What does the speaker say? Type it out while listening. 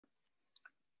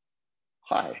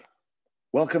Hi,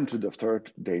 welcome to the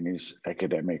third Danish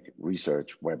academic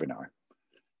research webinar.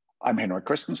 I'm Henrik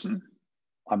Christensen.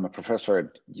 I'm a professor at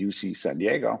UC San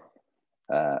Diego.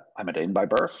 I'm a Dane by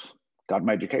birth, got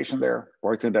my education there,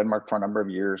 worked in Denmark for a number of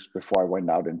years before I went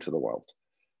out into the world.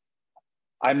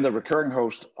 I'm the recurring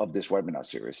host of this webinar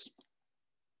series.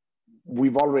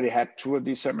 We've already had 2 of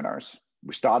these seminars.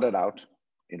 We started out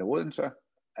in Odense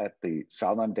at the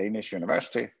Southern Danish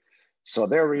University, saw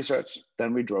their research,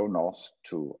 then we drove north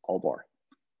to Aalborg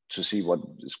to see what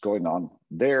is going on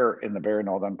there in the very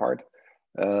northern part,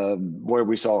 where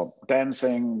we saw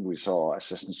dancing, we saw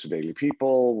assistance to daily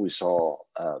people, we saw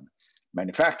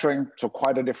manufacturing, so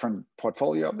quite a different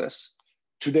portfolio of this.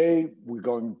 Today, we're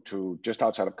going to just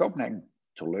outside of Copenhagen,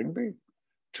 to Lund,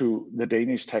 to the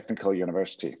Danish Technical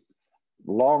University.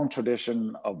 Long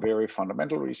tradition of very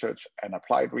fundamental research and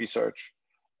applied research.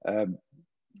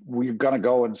 We're going to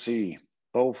go and see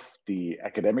both the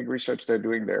academic research they're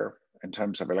doing there in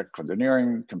terms of electrical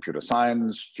engineering, computer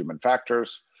science, human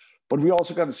factors, but we're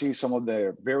also going to see some of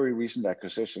the very recent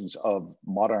acquisitions of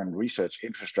modern research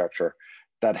infrastructure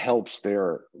that helps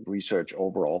their research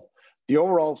overall. The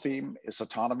overall theme is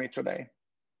autonomy today.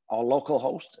 Our local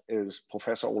host is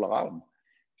Professor Ravn.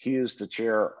 He is the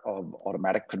chair of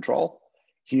automatic control.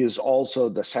 He is also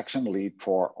the section lead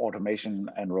for automation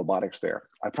and robotics there.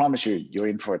 I promise you, you're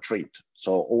in for a treat.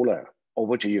 So Ola,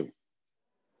 over to you.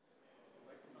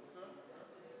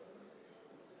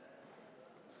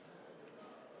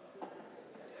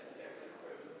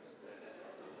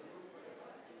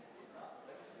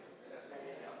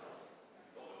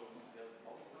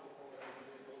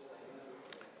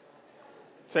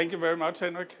 Thank you very much,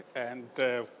 Henrik, and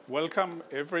welcome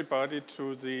everybody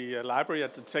to the library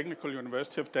at the Technical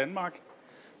University of Denmark,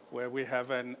 where we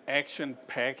have an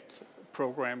action-packed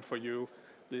program for you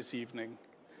this evening.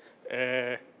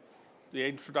 The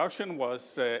introduction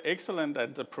was excellent,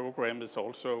 and the program is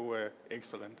also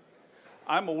excellent.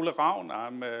 I'm Ole Ravn.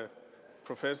 I'm a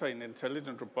professor in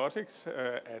intelligent robotics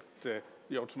at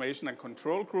the Automation and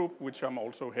Control Group, which I'm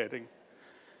also heading.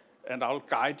 And I'll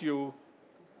guide you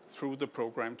through the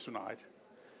program tonight.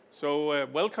 So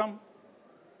welcome.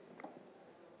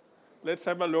 Let's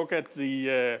have a look at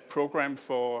the program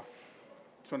for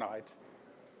tonight.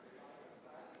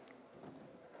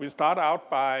 We start out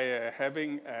by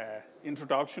having an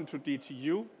introduction to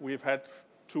DTU. We've had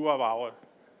 2 of our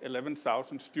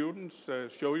 11,000 students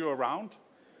show you around.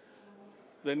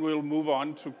 Then we'll move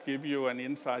on to give you an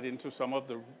insight into some of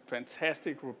the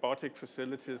fantastic robotic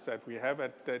facilities that we have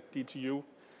at DTU.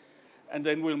 And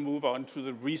then we'll move on to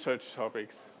the research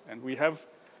topics. And we have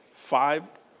 5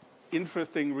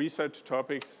 interesting research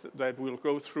topics that we'll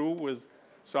go through with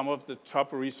some of the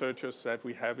top researchers that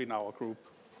we have in our group.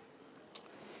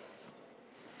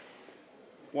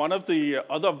 One of the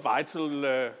other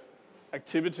vital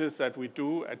activities that we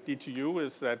do at DTU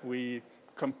is that we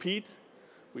compete.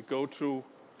 We go to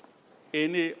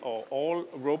any or all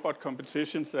robot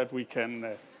competitions that we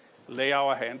can lay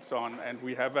our hands on, and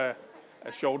we have a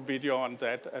short video on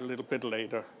that a little bit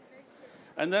later.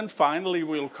 And then finally,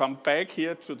 we'll come back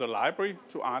here to the library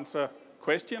to answer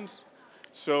questions.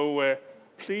 So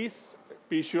please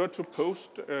be sure to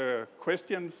post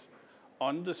questions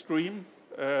on the stream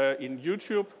in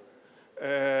YouTube.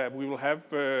 We will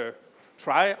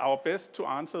try our best to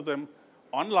answer them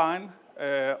online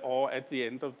or at the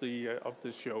end of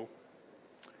the show.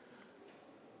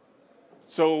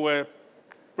 So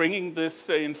bringing this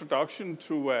introduction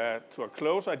to a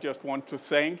close, I just want to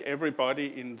thank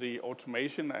everybody in the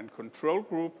Automation and Control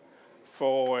Group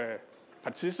for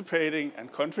participating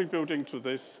and contributing to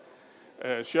this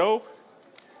show.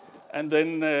 And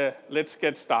then let's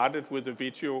get started with the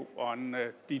video on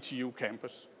DTU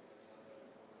campus.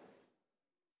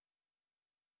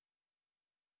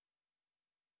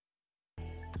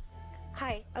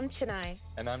 Hi, I'm Chennai.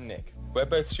 And I'm Nick. We're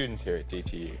both students here at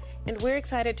DTU. And we're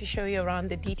excited to show you around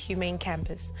the DTU main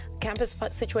campus,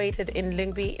 situated in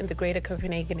Lyngby in the greater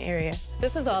Copenhagen area.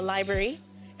 This is our library.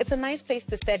 It's a nice place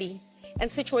to study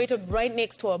and situated right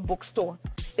next to our bookstore.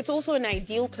 It's also an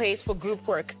ideal place for group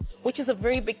work, which is a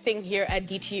very big thing here at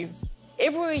DTU.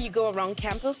 Everywhere you go around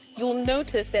campus, you'll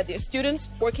notice that there are students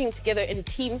working together in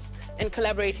teams and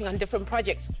collaborating on different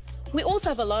projects. We also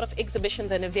have a lot of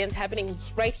exhibitions and events happening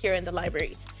right here in the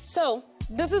library. So,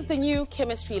 this is the new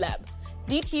chemistry lab.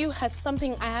 DTU has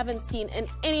something I haven't seen in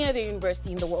any other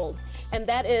university in the world, and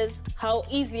that is how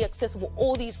easily accessible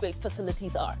all these great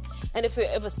facilities are. And if you're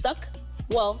ever stuck,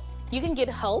 well, you can get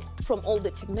help from all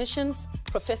the technicians,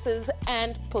 professors,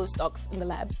 and postdocs in the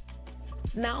labs.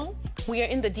 Now, we are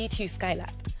in the DTU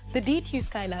Skylab. The DTU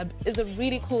Skylab is a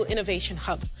really cool innovation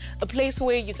hub, a place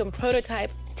where you can prototype,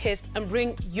 test, and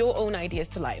bring your own ideas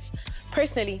to life.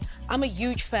 Personally, I'm a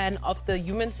huge fan of the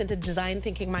human-centered design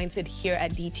thinking mindset here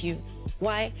at DTU.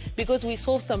 Why? Because we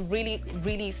solve some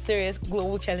really serious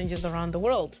global challenges around the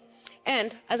world.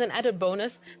 And as an added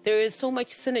bonus, there is so much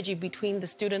synergy between the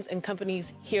students and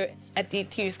companies here at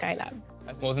DTU Skylab.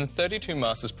 More than 32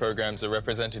 master's programs are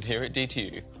represented here at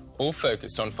DTU, all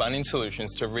focused on finding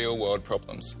solutions to real-world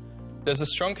problems. There's a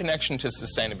strong connection to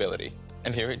sustainability,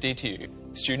 and here at DTU,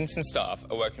 students and staff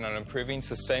are working on improving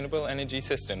sustainable energy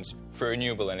systems for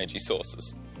renewable energy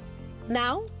sources.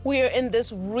 Now, we are in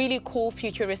this really cool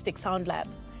futuristic sound lab.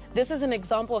 This is an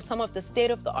example of some of the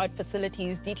state-of-the-art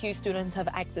facilities DTU students have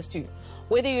access to,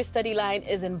 whether your study line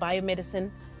is in biomedicine,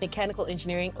 mechanical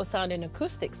engineering, or sound and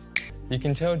acoustics. You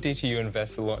can tell DTU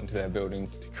invests a lot into their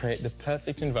buildings to create the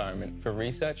perfect environment for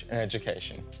research and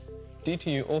education.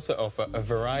 DTU also offer a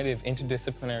variety of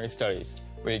interdisciplinary studies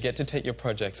where you get to take your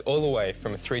projects all the way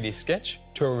from a 3D sketch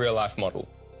to a real-life model.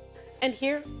 And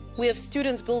here, we have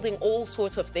students building all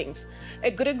sorts of things.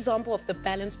 A good example of the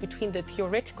balance between the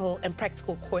theoretical and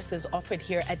practical courses offered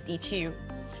here at DTU.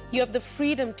 You have the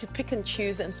freedom to pick and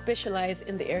choose and specialize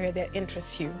in the area that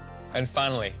interests you. And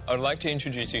finally, I would like to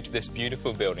introduce you to this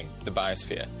beautiful building, the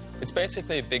Biosphere. It's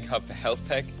basically a big hub for health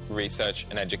tech, research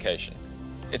and education.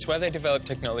 It's where they develop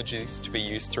technologies to be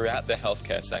used throughout the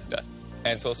healthcare sector.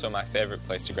 And it's also my favourite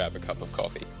place to grab a cup of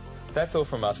coffee. That's all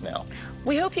from us now.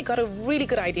 We hope you got a really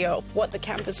good idea of what the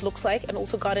campus looks like and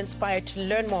also got inspired to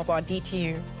learn more about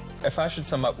DTU. If I should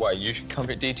sum up why you should come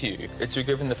to DTU, it's you're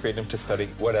given the freedom to study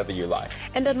whatever you like.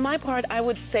 And on my part, I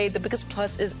would say the biggest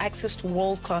plus is access to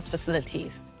world-class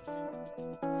facilities.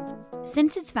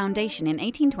 Since its foundation in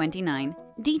 1829,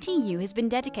 DTU has been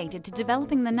dedicated to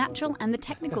developing the natural and the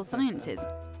technical sciences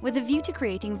with a view to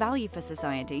creating value for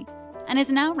society, and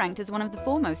is now ranked as one of the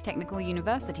foremost technical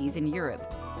universities in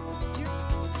Europe.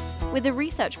 With a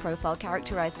research profile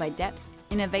characterized by depth,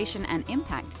 innovation and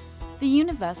impact, the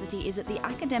university is at the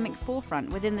academic forefront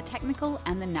within the technical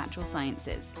and the natural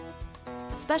sciences.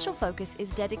 Special focus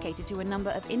is dedicated to a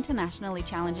number of internationally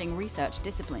challenging research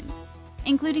disciplines,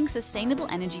 including sustainable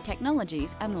energy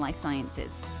technologies and life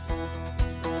sciences.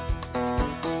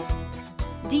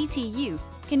 DTU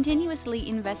continuously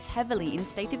invests heavily in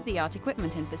state-of-the-art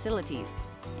equipment and facilities,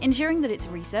 ensuring that its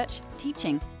research,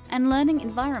 teaching, and learning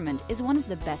environment is one of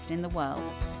the best in the world.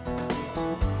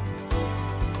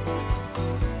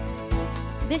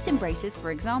 This embraces,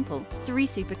 for example, 3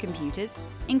 supercomputers,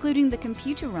 including the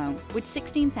computer Ravn with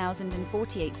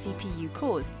 16,048 CPU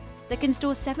cores that can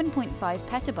store 7.5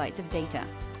 petabytes of data.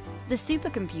 The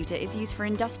supercomputer is used for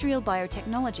industrial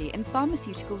biotechnology and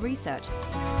pharmaceutical research.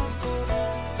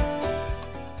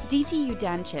 DTU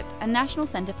DanChip, a national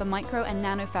center for micro and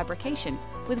nano fabrication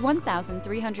with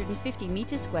 1,350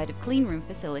 meters squared of cleanroom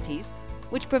facilities,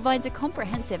 which provides a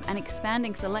comprehensive and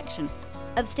expanding selection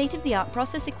of state-of-the-art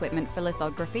process equipment for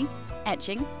lithography,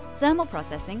 etching, thermal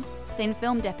processing, thin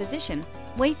film deposition,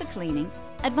 wafer cleaning,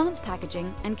 advanced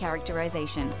packaging and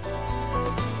characterization.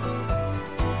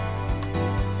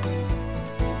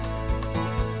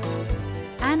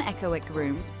 Anechoic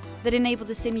rooms that enable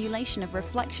the simulation of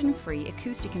reflection-free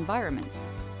acoustic environments.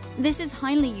 This is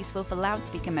highly useful for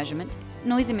loudspeaker measurement,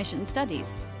 noise emission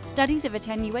studies, studies of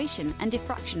attenuation and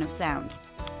diffraction of sound,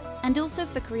 and also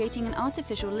for creating an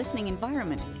artificial listening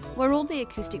environment where all the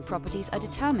acoustic properties are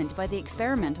determined by the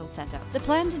experimental setup. The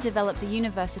plan to develop the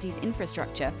university's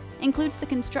infrastructure includes the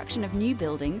construction of new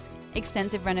buildings,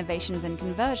 extensive renovations and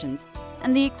conversions,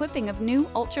 and the equipping of new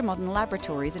ultra-modern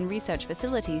laboratories and research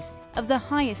facilities of the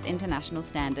highest international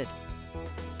standard.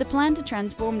 The plan to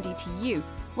transform DTU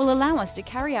will allow us to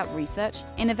carry out research,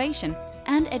 innovation,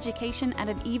 and education at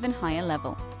an even higher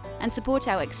level, and support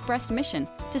our expressed mission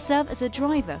to serve as a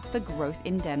driver for growth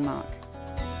in Denmark.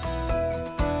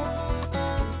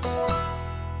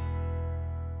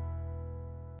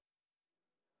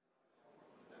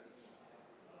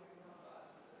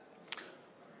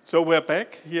 So we're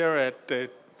back here at the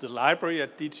library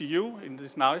at DTU in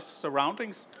these nice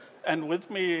surroundings. And with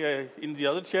me in the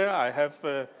other chair, I have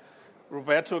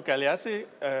Roberto Galeazzi,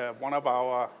 one of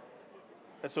our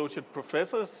associate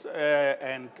professors,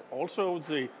 and also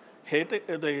the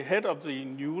head of the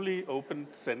newly opened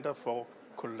Center for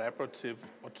Collaborative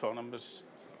Autonomous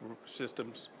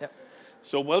Systems. Yep.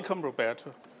 So welcome,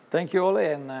 Roberto. Thank you, Ole,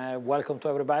 and welcome to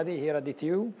everybody here at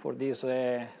DTU for this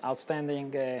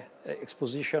outstanding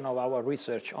exposition of our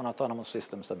research on autonomous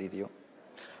systems at DTU.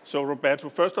 So, Roberto,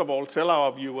 first of all, tell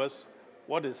our viewers,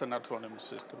 what is an autonomous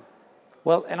system?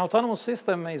 Well, an autonomous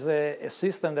system is a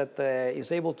system that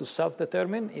is able to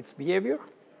self-determine its behavior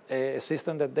a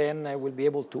system that then will be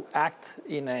able to act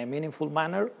in a meaningful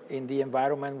manner in the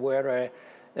environment where,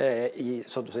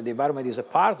 so to say, the environment is a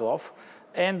part of.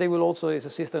 And they will also, is a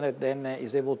system that then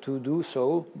is able to do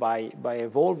so by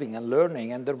evolving and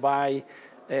learning, and thereby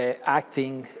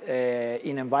acting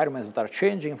in environments that are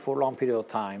changing for a long period of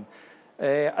time.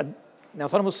 An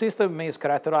autonomous system is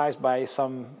characterized by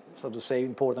some, so to say,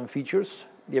 important features: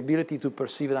 the ability to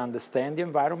perceive and understand the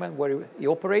environment where it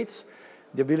operates,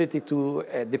 the ability to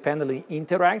dependently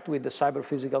interact with the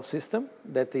cyber-physical system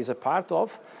that is a part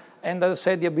of, and as I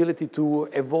said, the ability to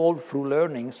evolve through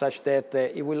learning such that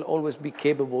it will always be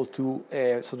capable to,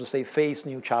 so to say, face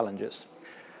new challenges.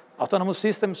 Autonomous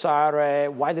systems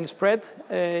are widely spread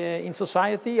in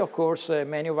society. Of course,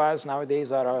 many of us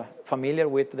nowadays are familiar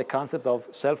with the concept of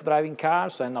self-driving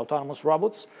cars and autonomous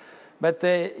robots. But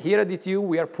here at DTU,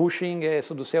 we are pushing,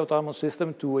 so to say, autonomous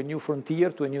system to a new frontier,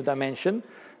 to a new dimension,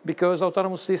 because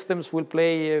autonomous systems will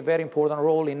play a very important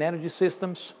role in energy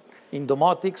systems, in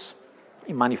domotics,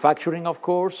 in manufacturing, of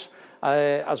course,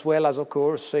 as well as, of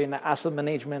course, in asset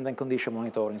management and condition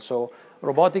monitoring. So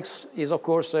robotics is, of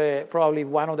course, probably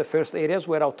one of the first areas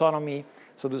where autonomy,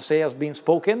 so to say, has been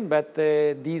spoken, but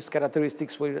these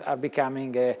characteristics are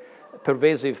becoming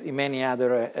pervasive in many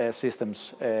other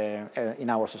systems in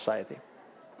our society.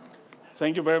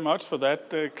 Thank you very much for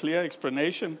that clear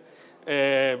explanation.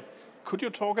 Could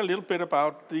you talk a little bit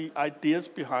about the ideas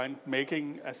behind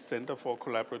making a Center for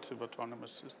Collaborative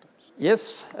Autonomous Systems?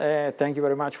 Yes, thank you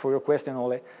very much for your question,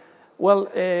 Ole. Well,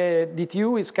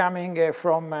 DTU is coming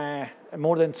from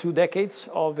more than 2 decades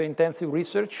of intensive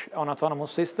research on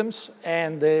autonomous systems,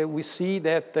 and we see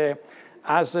that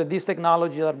as these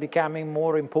technologies are becoming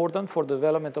more important for the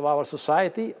development of our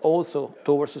society, also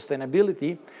towards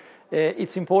sustainability,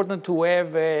 it's important to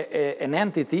have an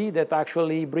entity that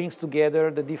actually brings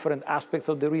together the different aspects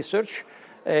of the research.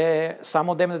 Some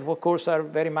of them, of course, are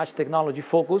very much technology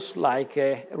focused, like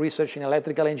research in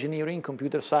electrical engineering,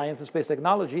 computer science, and space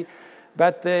technology.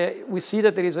 But we see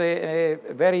that there is a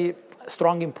very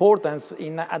strong importance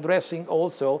in addressing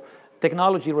also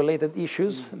technology-related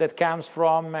issues that comes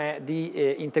from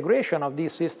the integration of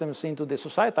these systems into the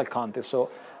societal context. So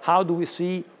how do we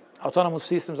see autonomous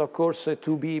systems, of course,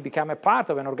 to become a part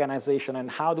of an organization,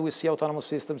 and how do we see autonomous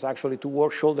systems actually to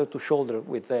work shoulder to shoulder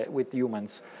with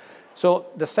humans? So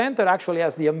the center actually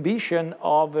has the ambition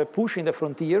of pushing the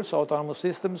frontiers of autonomous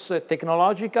systems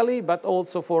technologically, but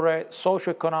also for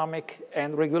socio-economic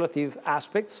and regulative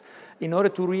aspects in order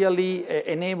to really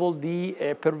enable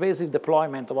the pervasive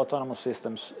deployment of autonomous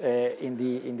systems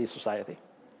in the society.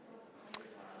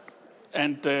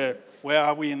 And where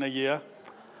are we in a year?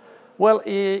 Well,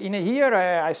 in a year,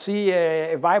 I see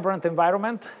a vibrant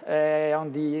environment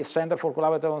on the Center for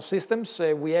Collaborative Systems.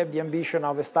 We have the ambition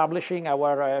of establishing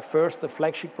our first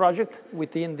flagship project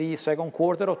within the second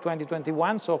quarter of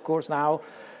 2021. So, of course, now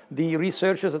the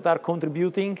researchers that are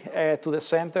contributing to the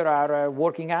center are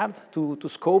working hard to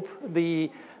scope the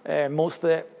most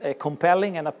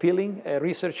compelling and appealing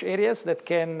research areas that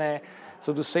can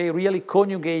so to say, really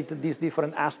conjugate these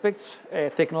different aspects,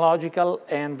 technological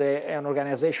and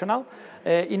organizational,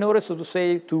 in order, so to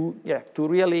say, to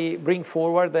really bring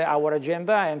forward our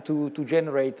agenda and to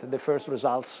generate the first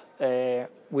results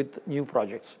with new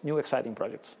projects, new exciting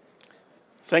projects.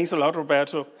 Thanks a lot,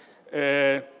 Roberto.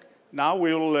 Now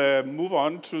we'll move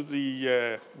on to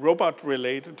the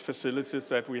robot-related facilities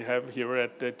that we have here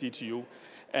at DTU.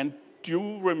 And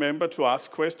do remember to ask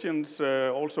questions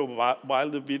also while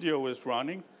the video is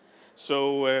running.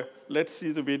 So let's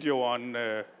see the video on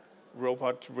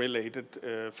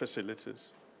robot-related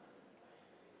facilities.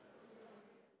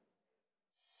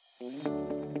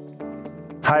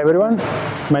 Hi everyone,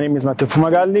 my name is Matteo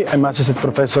Fumagalli. I'm Associate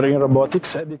Professor in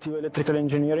Robotics at DTU Electrical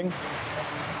Engineering.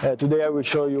 Today I will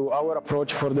show you our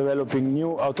approach for developing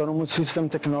new autonomous system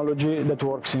technology that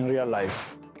works in real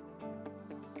life.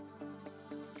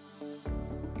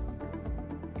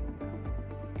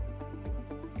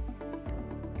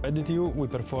 At DTU, we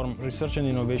perform research and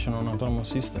innovation on autonomous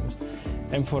systems,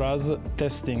 and for us,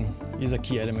 testing is a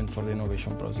key element for the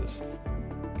innovation process.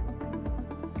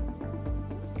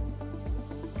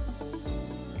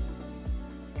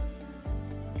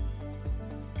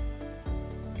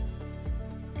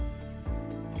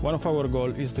 One of our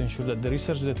goals is to ensure that the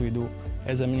research that we do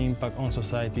has an impact on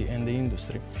society and the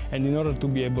industry. And in order to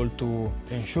be able to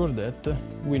ensure that,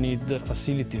 we need the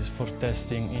facilities for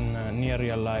testing in near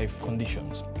real-life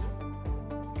conditions.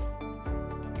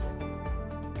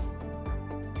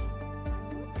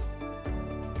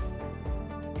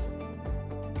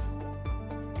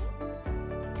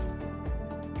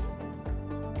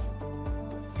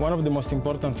 One of the most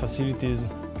important facilities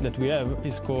that we have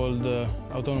is called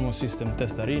Autonomous System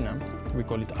Test Arena. We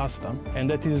call it ASTA, and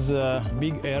that is a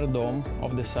big air dome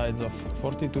of the size of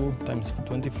 42 times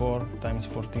 24 times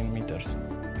 14 meters.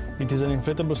 It is an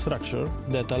inflatable structure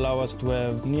that allows us to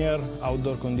have near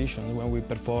outdoor conditions when we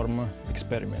perform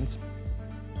experiments.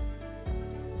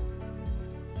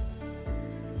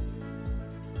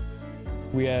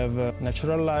 We have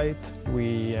natural light,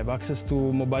 we have access to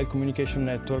mobile communication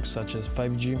networks such as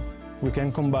 5G. We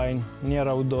can combine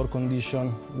near-outdoor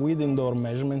condition with indoor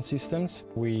measurement systems.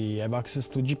 We have access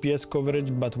to GPS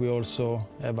coverage, but we also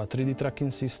have a 3D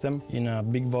tracking system in a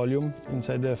big volume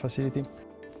inside the facility.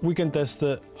 We can test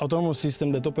autonomous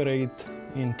systems that operate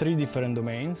in 3 different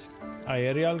domains: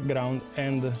 aerial, ground,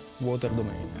 and water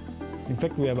domain. In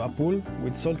fact, we have a pool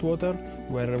with salt water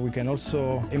where we can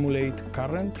also emulate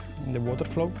current in the water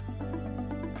flow.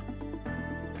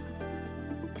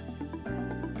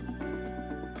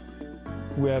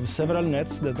 We have several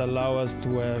nets that allow us to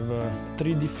have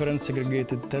 3 different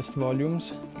segregated test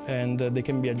volumes, and they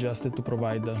can be adjusted to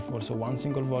provide also one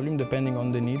single volume depending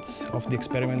on the needs of the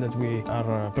experiment that we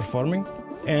are performing.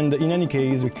 And in any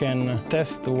case, we can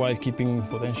test while keeping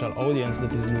potential audience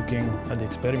that is looking at the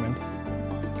experiment.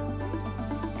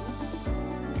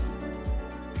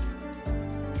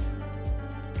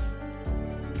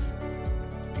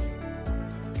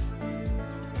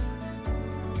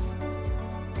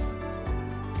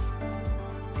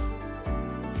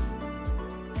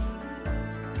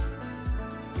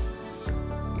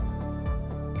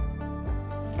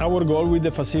 Our goal with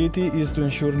the facility is to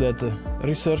ensure that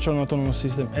research on autonomous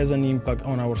systems has an impact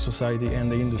on our society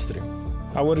and the industry.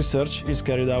 Our research is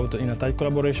carried out in a tight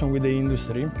collaboration with the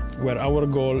industry, where our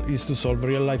goal is to solve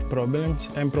real-life problems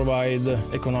and provide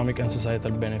economic and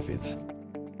societal benefits.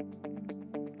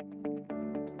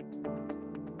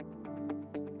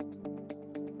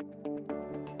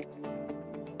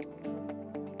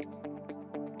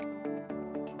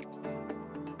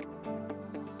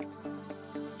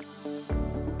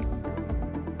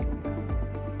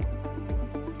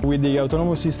 With the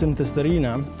Autonomous System Test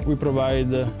Arena, we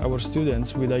provide our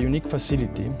students with a unique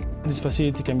facility. This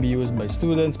facility can be used by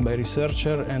students, by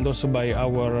researchers, and also by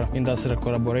our industrial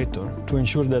collaborator to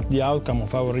ensure that the outcome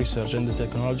of our research and the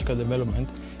technological development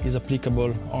is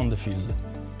applicable on the field.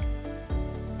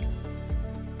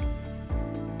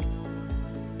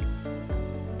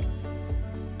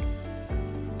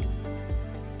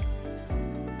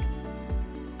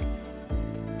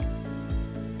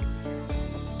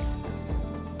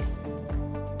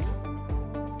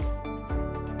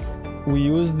 We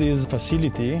use this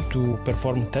facility to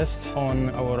perform tests on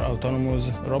our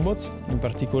autonomous robots. In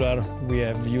particular, we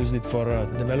have used it for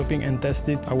developing and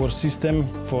tested our system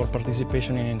for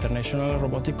participation in international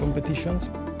robotic competitions.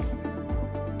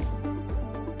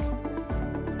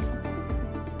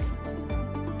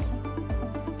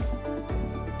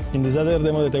 In this other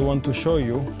demo that I want to show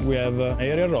you, we have an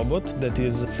aerial robot that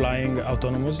is flying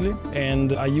autonomously,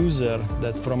 and a user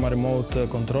that from a remote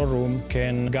control room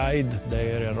can guide the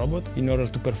aerial robot in order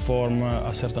to perform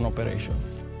a certain operation.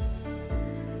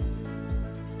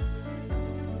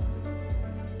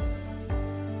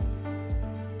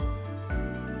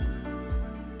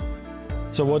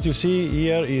 So what you see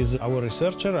here is our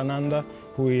researcher, Ananda,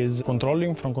 who is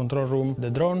controlling from control room the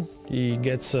drone. He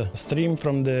gets a stream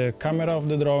from the camera of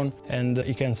the drone, and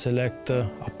he can select a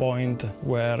point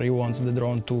where he wants the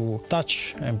drone to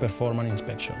touch and perform an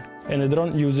inspection. And the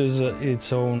drone uses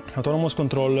its own autonomous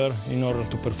controller in order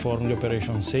to perform the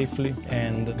operation safely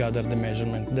and gather the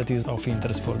measurement that is of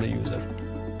interest for the user.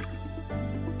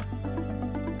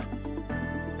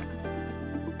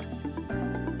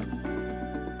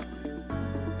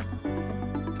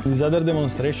 In this other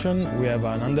demonstration, we have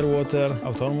an underwater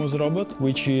autonomous robot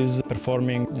which is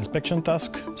performing inspection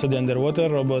tasks. So the underwater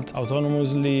robot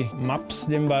autonomously maps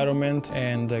the environment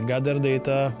and gather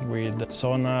data with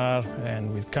sonar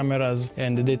and with cameras,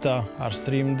 and the data are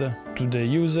streamed to the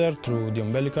user through the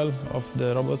umbilical of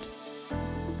the robot.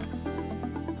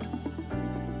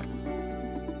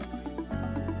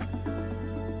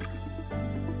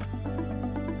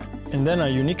 And then a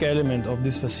unique element of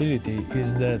this facility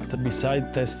is that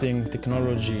beside testing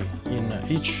technology in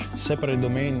each separate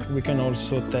domain, we can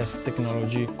also test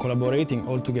technology collaborating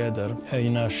all together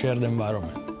in a shared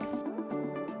environment.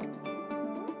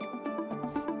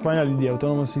 Finally, the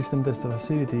Autonomous System Test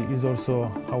Facility is also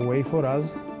a way for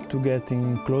us to get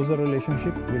in closer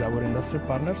relationship with our industrial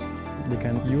partners. They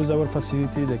can use our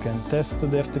facility, they can test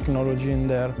their technology in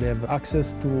there, they have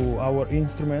access to our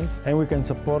instruments, and we can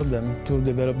support them to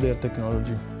develop their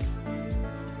technology.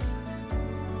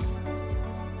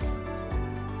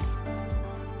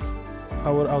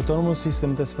 Our autonomous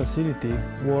system test facility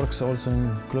works also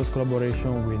in close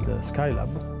collaboration with Skylab.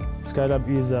 Skylab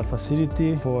is a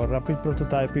facility for rapid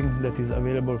prototyping that is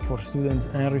available for students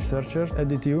and researchers at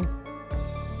DTU.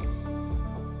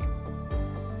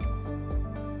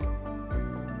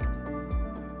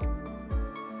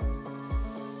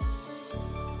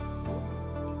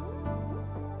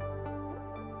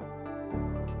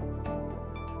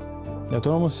 The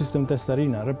Autonomous System Test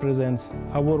Arena represents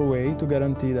our way to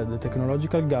guarantee that the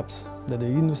technological gaps that the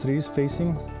industry is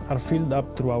facing are filled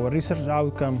up through our research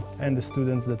outcome and the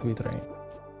students that we train.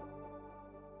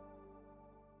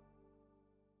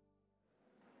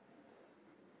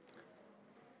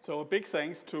 So a big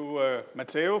thanks to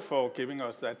Matteo for giving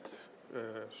us that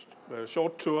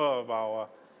short tour of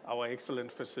our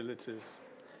excellent facilities.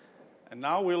 And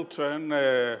now we'll turn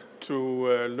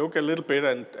to look a little bit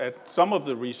at some of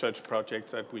the research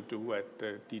projects that we do at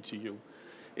DTU.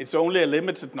 It's only a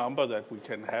limited number that we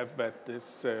can have at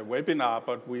this webinar,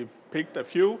 but we picked a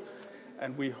few,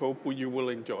 and we hope you will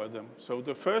enjoy them. So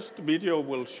the first video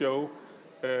will show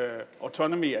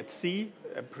autonomy at sea,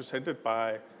 presented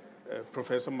by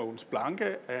Professor Mogens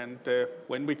Blanke, and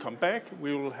when we come back,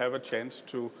 we will have a chance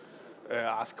to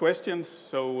ask questions.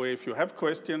 So if you have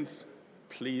questions,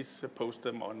 please post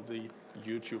them on the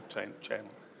YouTube channel.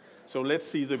 So let's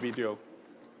see the video.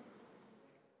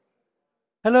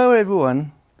 Hello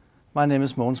everyone, my name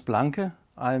is Mogens Blanke.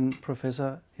 I'm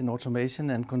professor in automation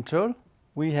and control.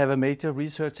 We have a major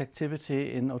research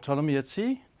activity in autonomy at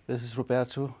sea. This is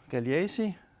Roberto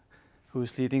Galeazzi, who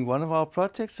is leading one of our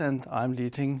projects, and I'm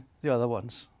leading the other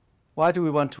ones. Why do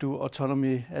we want to do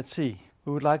autonomy at sea?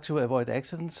 We would like to avoid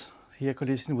accidents, here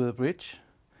collision with a bridge,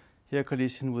 here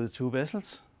collision with two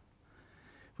vessels.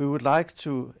 We would like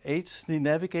to aid the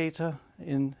navigator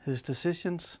in his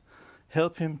decisions,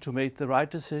 help him to make the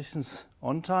right decisions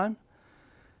on time.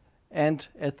 And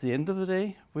at the end of the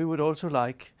day, we would also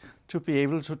like to be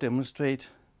able to demonstrate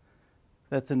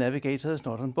that the navigator is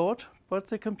not on board, but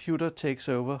the computer takes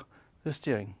over the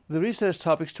steering. The research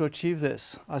topics to achieve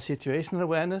this are situational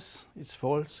awareness, its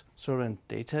faults, sovereign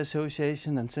data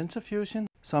association and sensor fusion.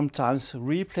 Sometimes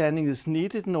replanning is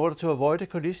needed in order to avoid a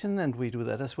collision, and we do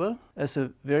that as well. As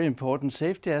a very important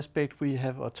safety aspect, we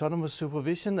have autonomous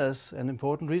supervision as an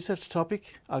important research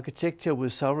topic. Architecture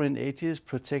with sovereign edges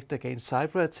protect against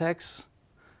cyber attacks,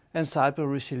 and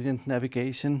cyber resilient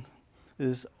navigation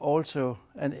is also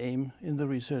an aim in the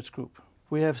research group.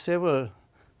 We have several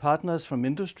partners from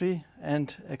industry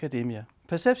and academia.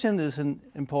 Perception is an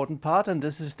important part, and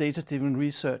this is data-driven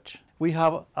research. We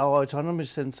have our autonomy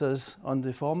sensors on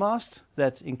the foremast.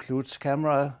 That includes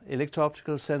camera,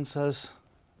 electro-optical sensors,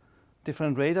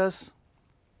 different radars,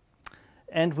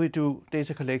 and we do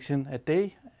data collection at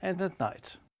day and at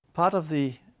night. Part of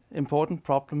the important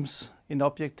problems in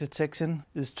object detection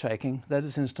is tracking. That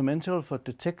is instrumental for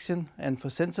detection and for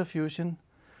sensor fusion.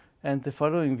 And the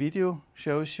following video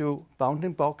shows you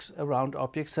bounding box around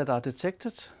objects that are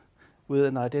detected with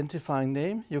an identifying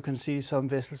name. You can see some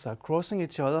vessels are crossing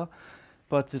each other,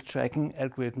 but the tracking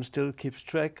algorithm still keeps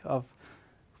track of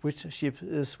which ship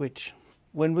is which.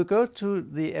 When we go to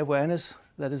the awareness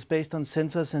that is based on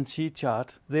sensors and sea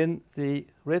chart, then the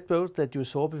red boat that you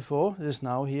saw before is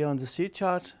now here on the sea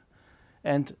chart,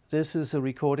 and this is a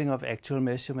recording of actual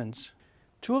measurements.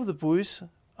 Two of the buoys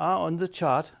are on the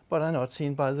chart but are not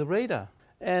seen by the radar,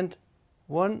 and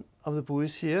one of the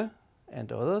buoys here and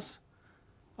others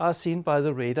are seen by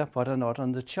the radar but are not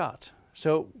on the chart.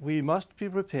 So we must be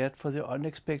prepared for the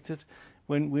unexpected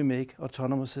when we make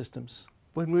autonomous systems.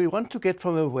 When we want to get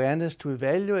from awareness to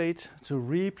evaluate, to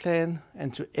replan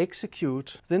and to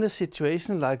execute, then a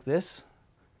situation like this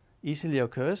easily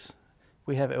occurs.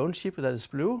 We have own ship that is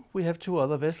blue, we have two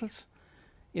other vessels.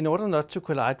 In order not to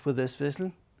collide with this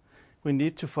vessel, we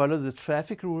need to follow the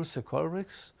traffic rules, the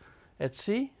colorics at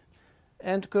sea,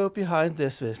 and go behind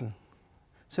this vessel.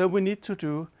 So we need to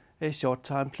do a short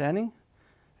time planning.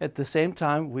 At the same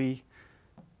time we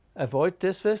avoid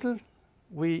this vessel,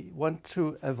 we want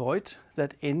to avoid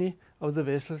that any of the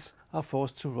vessels are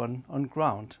forced to run on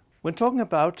ground. When talking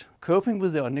about coping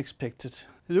with the unexpected,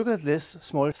 look at this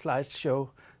small slideshow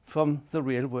from the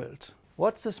real world.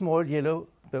 What's the small yellow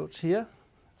boat here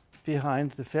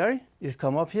behind the ferry? It's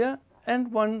come up here,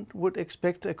 and one would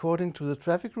expect, according to the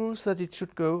traffic rules, that it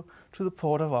should go to the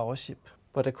port of our ship.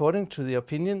 But according to the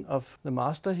opinion of the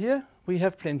master here, we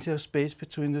have plenty of space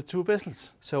between the two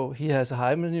vessels. So he has a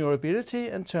high maneuverability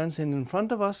and turns in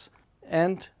front of us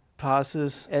and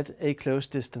passes at a close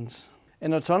distance.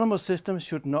 An autonomous system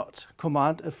should not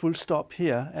command a full stop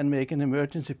here and make an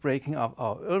emergency braking of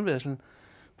our own vessel,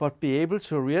 but be able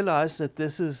to realize that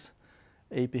this is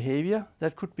a behavior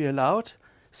that could be allowed,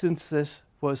 since this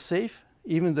was safe,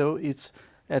 even though it's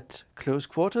at close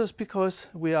quarters because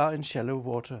we are in shallow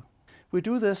water. We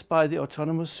do this by the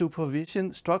autonomous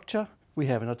supervision structure. We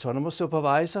have an autonomous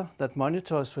supervisor that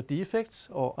monitors for defects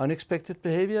or unexpected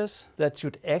behaviors, that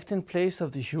should act in place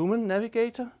of the human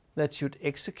navigator, that should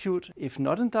execute if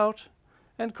not in doubt,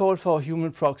 and call for a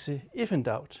human proxy if in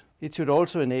doubt. It should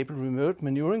also enable remote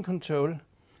maneuvering control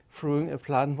through a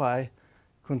plan-wide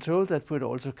control that would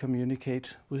also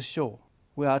communicate with shore.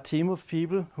 We are a team of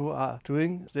people who are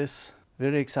doing this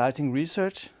very exciting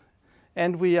research,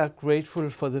 and we are grateful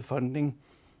for the funding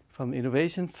from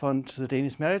Innovation Fund, the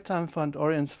Danish Maritime Fund,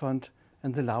 Orients Fund,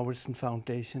 and the Lazaros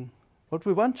Foundation. What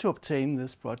we want to obtain in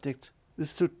this project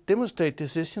is to demonstrate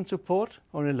decision support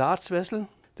on a large vessel.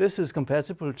 This is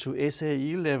compatible to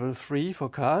SAE level 3 for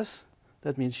cars.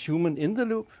 That means human in the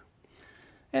loop.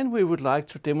 And we would like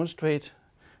to demonstrate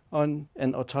on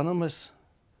an autonomous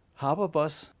harbor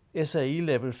bus SAE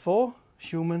level 4,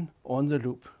 human on the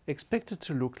loop. Expected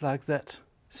to look like that.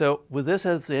 So with this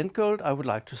as the end goal, I would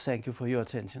like to thank you for your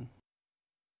attention.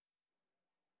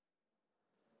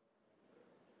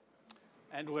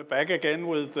 And we're back again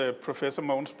with Professor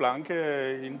Mogens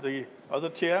Blanke in the other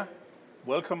chair.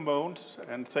 Welcome, Mogens,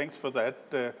 and thanks for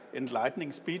that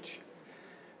enlightening speech.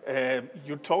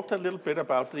 You talked a little bit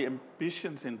about the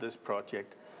ambitions in this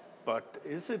project, but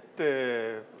is it?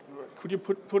 Could you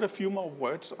put a few more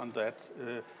words on that?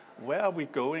 Where are we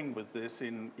going with this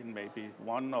in maybe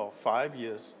 1 or 5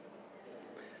 years?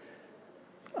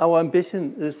 Our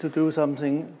ambition is to do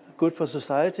something good for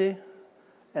society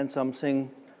and something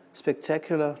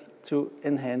spectacular to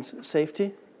enhance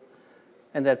safety,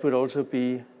 and that would also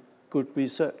be good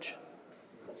research.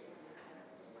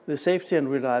 The safety and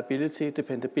reliability,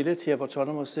 dependability of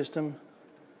autonomous system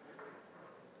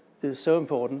is so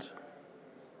important.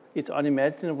 It's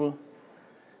unimaginable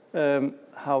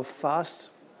how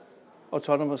fast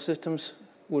autonomous systems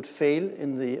would fail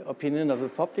in the opinion of the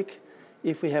public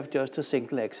if we have just a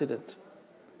single accident.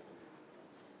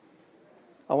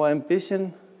 Our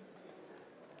ambition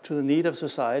to the need of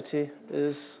society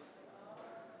is,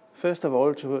 first of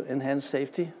all, to enhance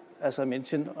safety, as I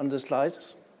mentioned on the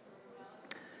slides,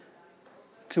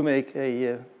 to make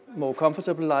a more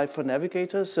comfortable life for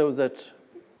navigators so that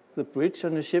the bridge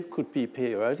on the ship could be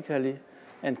periodically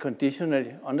and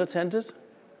conditionally unattended,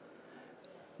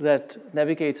 that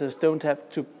navigators don't have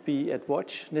to be at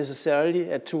watch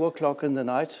necessarily at 2 o'clock in the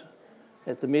night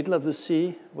at the middle of the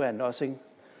sea where nothing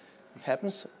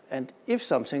happens, and if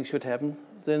something should happen,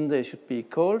 then they should be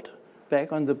called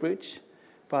back on the bridge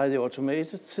by the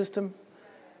automated system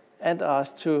and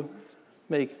asked to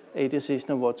make a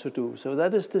decision on what to do. So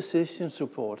that is decision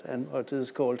support and what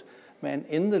is called man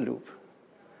in the loop.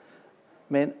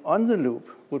 Man on the loop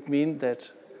would mean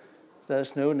that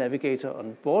there's no navigator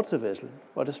on board the vessel,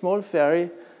 but a small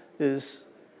ferry is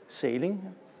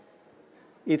sailing.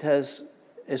 It has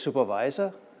a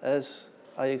supervisor, as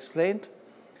I explained,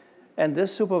 and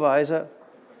this supervisor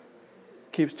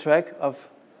keeps track of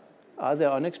are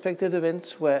there unexpected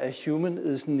events where a human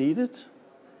is needed.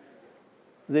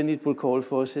 Then it will call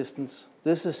for assistance.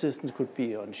 This assistance could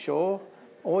be on shore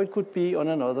or it could be on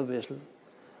another vessel.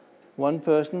 One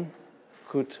person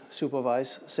could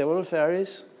supervise several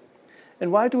ferries.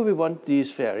 And why do we want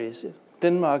these ferries?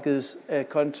 Denmark is a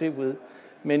country with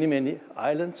many, many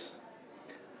islands.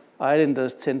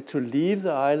 Islanders tend to leave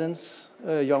the islands.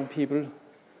 Young people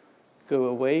go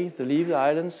away, they leave the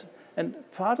islands. And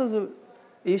part of the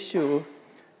issue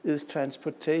is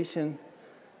transportation,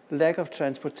 lack of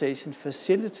transportation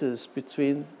facilities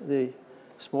between the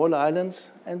small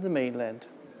islands and the mainland.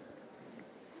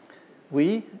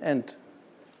 We and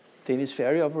Danish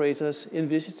ferry operators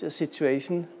envisaged a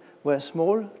situation where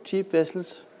small, cheap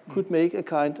vessels could make a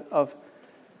kind of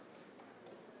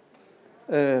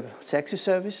taxi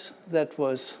service that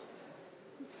was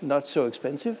not so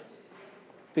expensive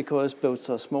because boats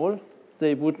are small.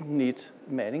 They wouldn't need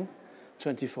manning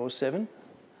 24/7.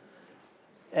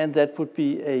 And that would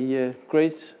be a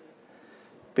great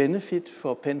benefit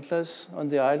for pendlers on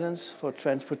the islands, for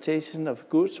transportation of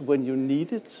goods when you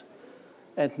need it,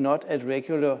 and not at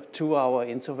regular 2-hour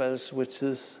intervals, which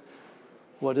is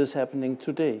what is happening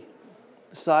today.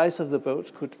 The size of the boats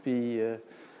could be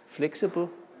flexible,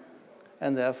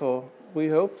 and therefore we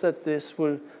hope that this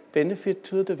will benefit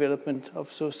to the development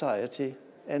of society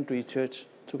and research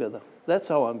together. That's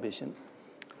our ambition.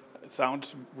 It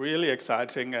sounds really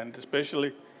exciting, and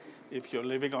especially if you're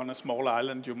living on a small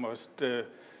island, you must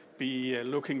be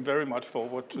looking very much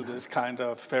forward to this kind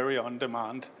of ferry on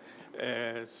demand.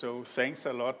 So thanks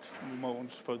a lot,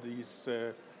 Mogens, for these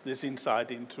this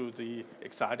insight into the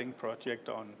exciting project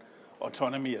on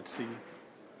autonomy at sea.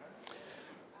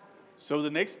 So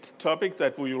the next topic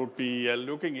that we will be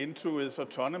looking into is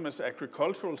autonomous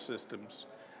agricultural systems.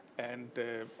 And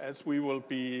as we will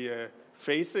be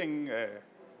facing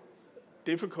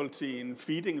difficulty in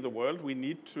feeding the world, we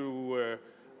need to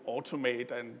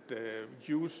automate and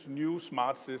use new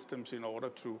smart systems in order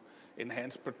to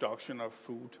enhance production of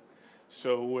food.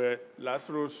 So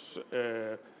Lazaros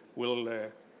will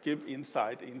give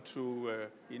insight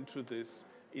into this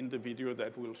in the video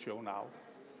that we'll show now.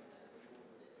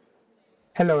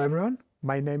 Hello everyone,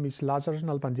 my name is Lazaros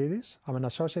Nalpantidis. I'm an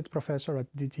associate professor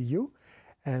at DTU,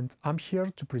 and I'm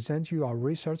here to present you our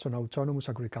research on autonomous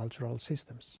agricultural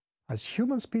systems. As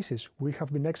human species, we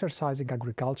have been exercising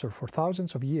agriculture for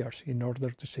thousands of years in order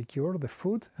to secure the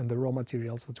food and the raw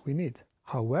materials that we need.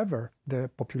 However, the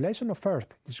population of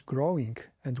Earth is growing,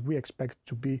 and we expect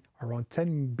to be around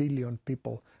 10 billion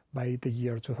people by the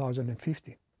year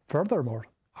 2050. Furthermore,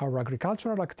 our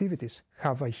agricultural activities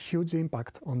have a huge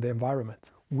impact on the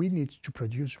environment. We need to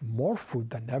produce more food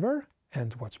than ever,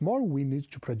 and what's more, we need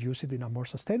to produce it in a more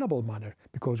sustainable manner,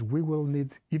 because we will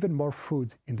need even more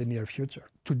food in the near future.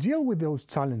 To deal with those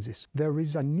challenges, there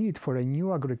is a need for a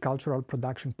new agricultural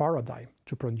production paradigm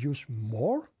to produce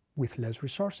more with less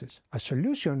resources.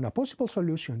 A possible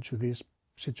solution to this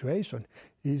situation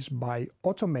is by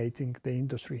automating the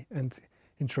industry and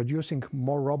introducing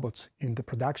more robots in the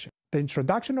production. The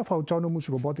introduction of autonomous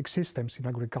robotic systems in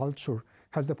agriculture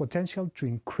has the potential to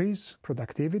increase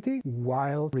productivity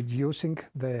while reducing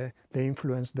the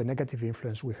negative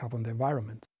influence we have on the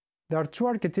environment. There are two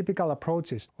archetypical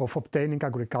approaches of obtaining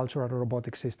agricultural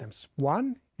robotic systems.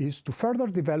 One is to further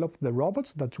develop the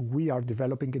robots that we are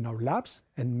developing in our labs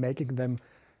and making them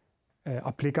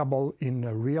applicable in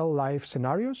real-life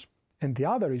scenarios. And the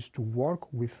other is to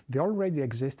work with the already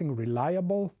existing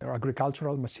reliable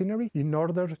agricultural machinery in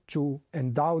order to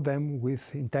endow them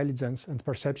with intelligence and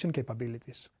perception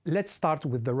capabilities. Let's start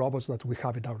with the robots that we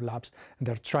have in our labs, and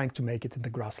they're trying to make it in the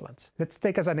grasslands. Let's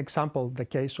take as an example the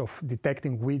case of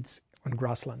detecting weeds on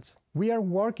grasslands. We are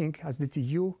working as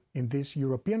DTU in this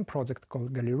European project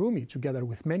called Galeazzi together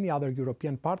with many other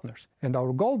European partners. And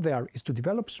our goal there is to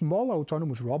develop small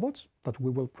autonomous robots that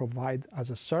we will provide as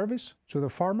a service to the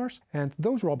farmers. And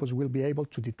those robots will be able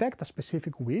to detect a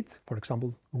specific weed, for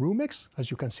example, rumex, as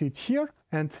you can see it here,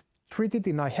 and treat it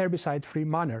in a herbicide-free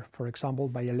manner, for example,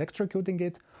 by electrocuting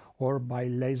it or by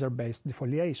laser-based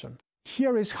defoliation.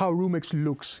 Here is how rumex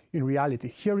looks in reality.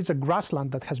 Here is a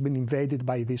grassland that has been invaded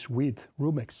by this weed,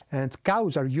 rumex, and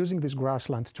cows are using this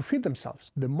grassland to feed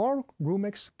themselves. The more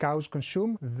rumex cows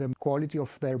consume, the quality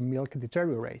of their milk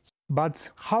deteriorates. But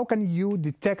how can you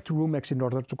detect rumex in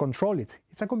order to control it?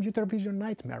 It's a computer vision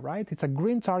nightmare, right? It's a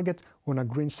green target on a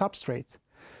green substrate.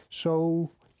 So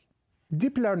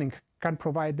deep learning can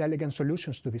provide elegant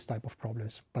solutions to this type of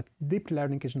problems, but deep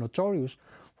learning is notorious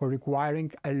for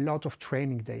requiring a lot of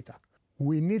training data.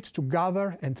 We need to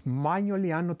gather and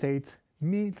manually annotate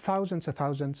thousands and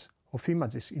thousands of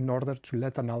images in order to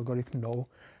let an algorithm know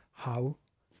how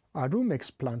a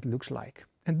rumex plant looks like.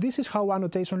 And this is how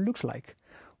annotation looks like.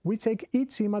 We take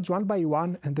each image one by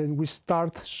one, and then we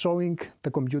start showing the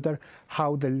computer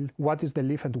what is the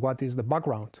leaf and what is the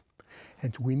background.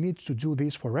 And we need to do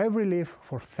this for every leaf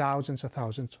for thousands and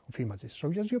thousands of images.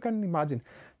 So as you can imagine,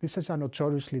 this is a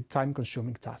notoriously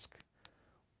time-consuming task.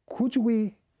 Could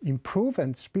we improve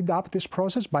and speed up this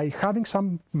process by having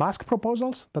some mask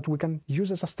proposals that we can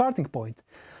use as a starting point?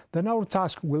 Then our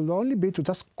task will only be to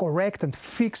just correct and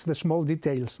fix the small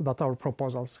details that our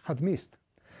proposals had missed.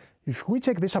 If we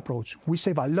take this approach, we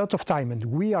save a lot of time and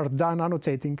we are done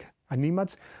annotating an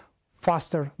image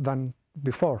faster than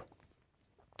before.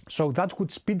 So that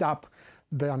would speed up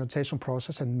the annotation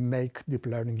process and make deep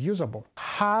learning usable.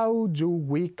 How do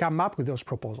we come up with those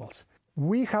proposals?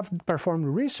 We have performed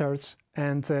research,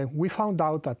 and we found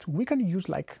out that we can use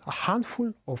like a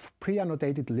handful of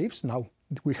pre-annotated leaves. Now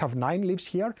we have 9 leaves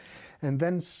here, and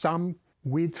then some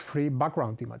weed-free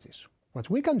background images. What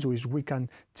we can do is we can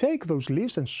take those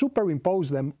leaves and superimpose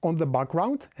them on the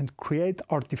background and create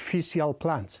artificial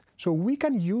plants. So we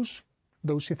can use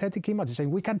those synthetic images,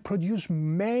 and we can produce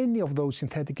many of those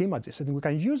synthetic images, and we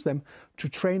can use them to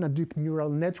train a deep neural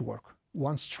network.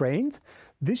 Once trained,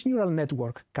 this neural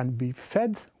network can be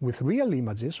fed with real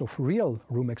images of real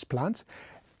rumex plants,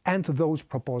 and those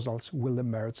proposals will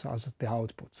emerge as the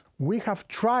output. We have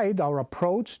tried our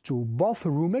approach to both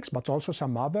rumex but also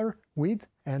some other weed,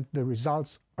 and the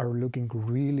results are looking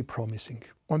really promising.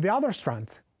 On the other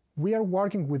strand, we are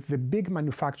working with the big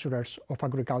manufacturers of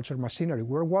agriculture machinery.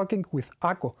 We're working with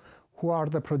ACO, who are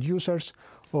the producers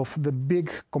of the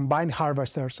big combine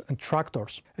harvesters and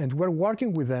tractors. And we're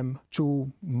working with them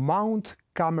to mount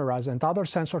cameras and other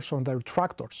sensors on their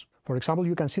tractors. For example,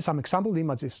 you can see some example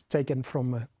images taken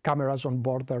from cameras on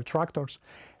board their tractors.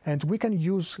 And we can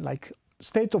use like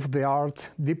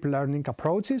state-of-the-art deep learning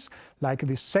approaches like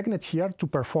this segnet here to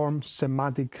perform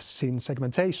semantic scene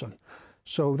segmentation.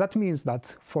 So that means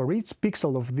that for each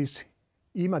pixel of this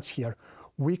image here,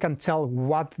 we can tell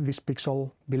what this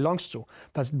pixel belongs to.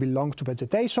 Does it belong to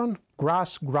vegetation,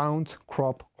 grass, ground,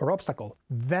 crop, or obstacle?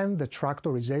 Then the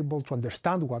tractor is able to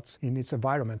understand what's in its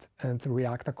environment and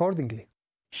react accordingly.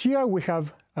 Here we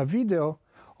have a video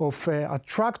of a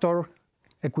tractor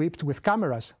equipped with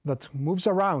cameras that moves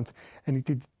around, and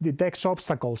it detects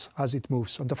obstacles as it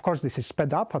moves. And of course, this is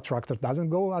sped up. A tractor doesn't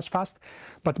go as fast.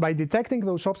 But by detecting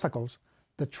those obstacles,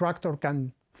 the tractor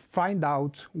can find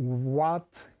out what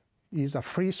is a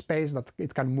free space that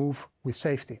it can move with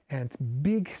safety. And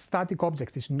big static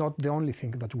objects is not the only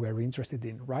thing that we're interested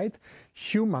in, right?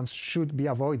 Humans should be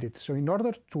avoided. So in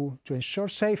order to ensure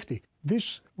safety,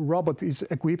 this robot is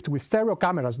equipped with stereo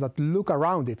cameras that look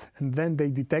around it, and then they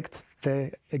detect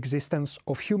the existence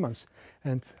of humans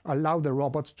and allow the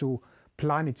robot to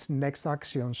plan its next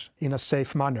actions in a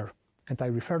safe manner. And I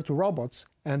refer to robots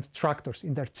and tractors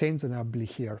interchangeably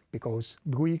here because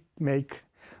we make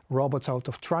robots out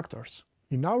of tractors.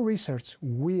 In our research,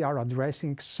 we are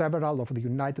addressing several of the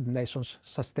United Nations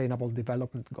Sustainable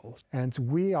Development Goals. And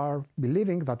we are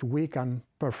believing that we can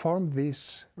perform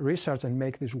this research and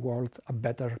make this world a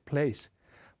better place.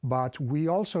 But we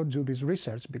also do this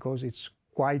research because it's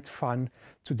quite fun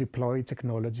to deploy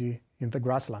technology in the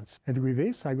grasslands. And with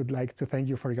this, I would like to thank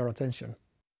you for your attention.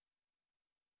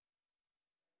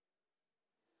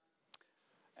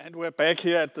 And we're back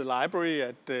here at the library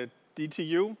at the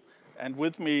DTU. And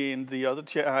with me in the other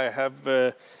chair, I have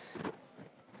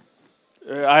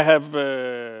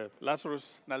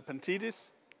Lazaros Nalpantidis.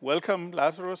 Welcome,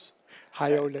 Lazaros.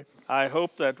 Hi, Ole. I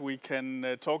hope that we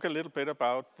can talk a little bit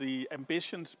about the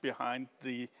ambitions behind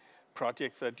the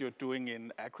projects that you're doing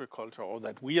in agriculture, or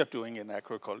that we are doing in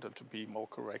agriculture, to be more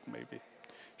correct, maybe.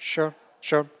 Sure.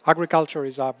 Agriculture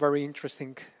is a very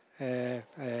interesting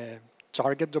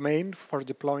target domain for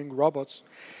deploying robots.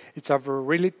 It's a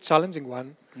really challenging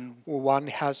one. One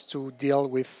has to deal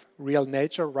with real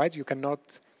nature, right? You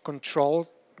cannot control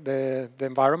the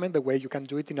environment the way you can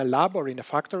do it in a lab or in a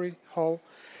factory hall.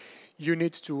 You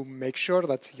need to make sure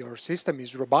that your system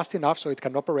is robust enough so it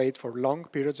can operate for long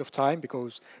periods of time,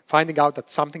 because finding out that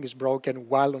something is broken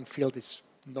while on field is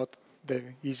not the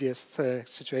easiest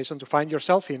situation to find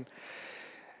yourself in.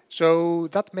 So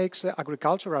that makes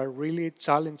agriculture a really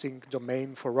challenging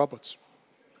domain for robots.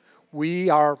 We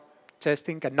are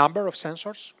testing a number of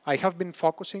sensors. I have been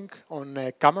focusing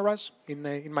on cameras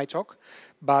in my talk,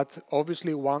 but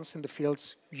obviously once in the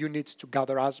fields, you need to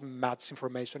gather as much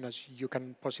information as you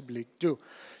can possibly do.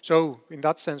 So in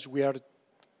that sense, we are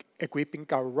equipping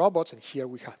our robots, and here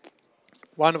we have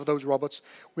one of those robots.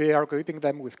 We are equipping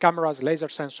them with cameras, laser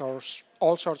sensors,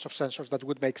 all sorts of sensors that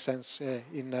would make sense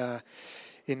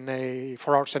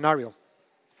for our scenario.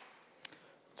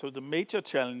 So the major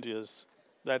challenge is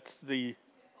that's the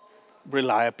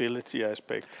reliability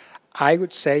aspect. I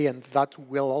would say, and that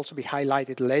will also be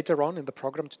highlighted later on in the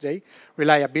program today,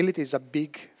 reliability is a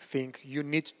big thing. You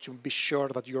need to be sure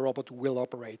that your robot will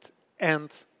operate. And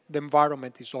the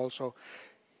environment is also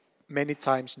many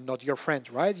times not your friend,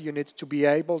 right? You need to be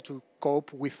able to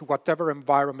cope with whatever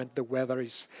environment the weather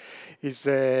is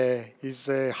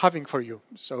having for you.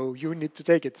 So you need to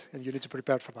take it, and you need to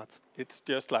prepare for that. It's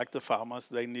just like the farmers.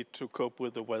 They need to cope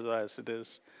with the weather as it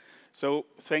is. So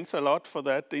thanks a lot for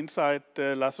that insight,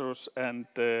 Lazaros. And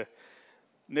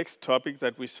next topic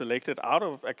that we selected out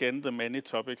of, again, the many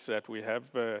topics that we have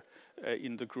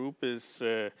in the group is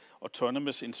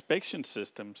autonomous inspection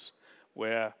systems,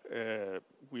 where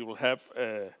we will have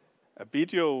a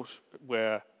video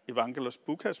where Evangelos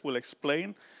Boukas will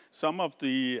explain some of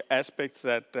the aspects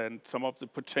that and some of the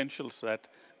potentials that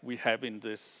we have in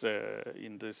this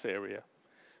area.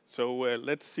 So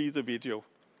let's see the video.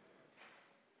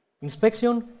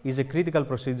 Inspection is a critical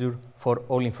procedure for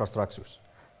all infrastructures,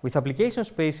 with application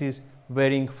spaces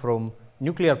varying from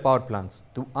nuclear power plants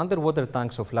to underwater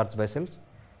tanks of large vessels.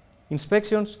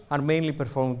 Inspections are mainly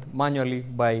performed manually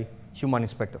by human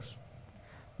inspectors.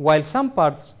 While some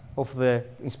parts of the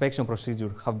inspection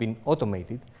procedure have been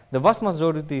automated, the vast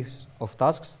majority of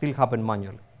tasks still happen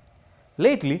manually.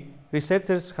 Lately,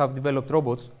 researchers have developed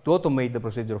robots to automate the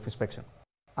procedure of inspection.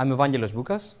 I'm Evangelos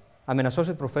Boukas. I'm an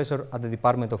associate professor at the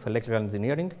Department of Electrical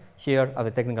Engineering here at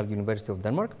the Technical University of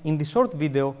Denmark. In this short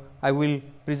video, I will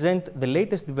present the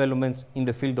latest developments in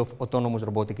the field of autonomous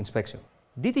robotic inspection.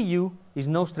 DTU is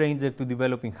no stranger to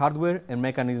developing hardware and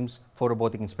mechanisms for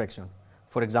robotic inspection.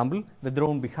 For example, the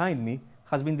drone behind me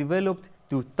has been developed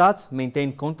to touch,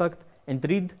 maintain contact, and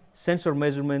read sensor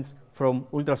measurements from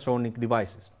ultrasonic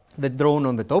devices. The drone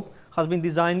on the top has been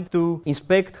designed to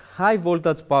inspect high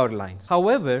voltage power lines.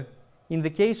 However, in the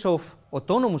case of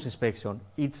autonomous inspection,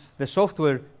 it's the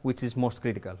software which is most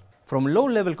critical. From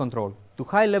low-level control to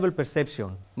high-level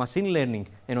perception, machine learning,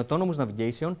 and autonomous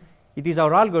navigation, it is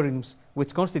our algorithms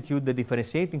which constitute the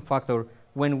differentiating factor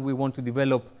when we want to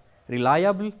develop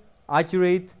reliable,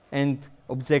 accurate, and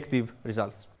objective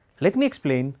results. Let me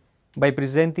explain by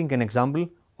presenting an example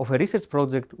of a research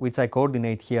project which I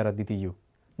coordinate here at DTU,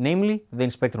 namely the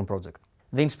Inspectron project.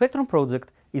 The Inspectron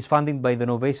project is funded by the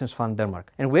Innovations Fund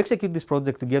Denmark, and we execute this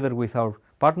project together with our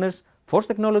partners Force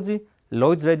Technology,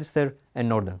 Lloyd's Register, and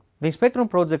Northern. The Inspectron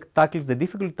project tackles the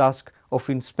difficult task of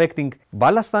inspecting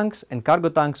ballast tanks and cargo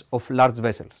tanks of large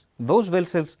vessels. Those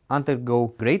vessels undergo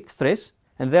great stress,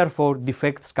 and therefore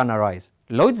defects can arise.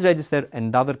 Lloyd's Register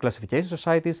and other classification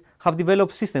societies have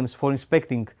developed systems for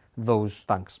inspecting those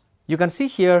tanks. You can see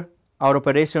here our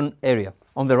operation area.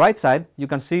 On the right side, you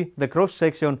can see the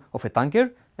cross-section of a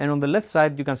tanker, and on the left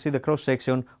side, you can see the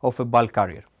cross-section of a bulk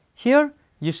carrier. Here,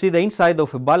 you see the inside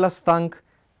of a ballast tank,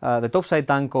 the topside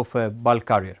tank of a bulk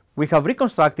carrier. We have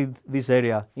reconstructed this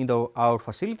area into our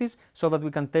facilities so that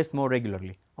we can test more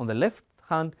regularly. On the left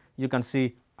hand, you can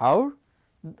see our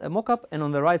mock-up, and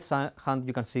on the right hand,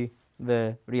 you can see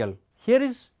the real. Here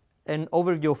is an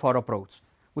overview of our approach.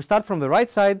 We start from the right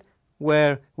side,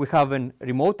 where we have a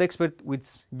remote expert which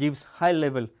gives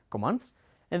high-level commands,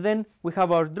 and then we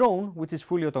have our drone which is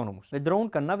fully autonomous. The drone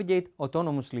can navigate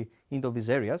autonomously into these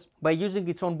areas by using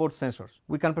its onboard sensors.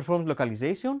 We can perform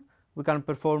localization, we can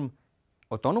perform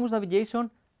autonomous navigation,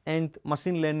 and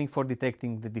machine learning for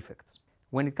detecting the defects.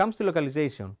 When it comes to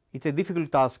localization, it's a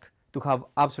difficult task to have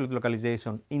absolute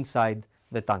localization inside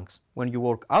the tanks. When you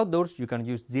work outdoors, you can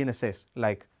use GNSS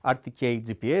like RTK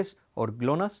GPS or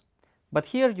GLONASS, but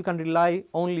here you can rely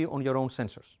only on your own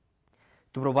sensors.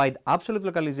 To provide absolute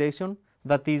localization,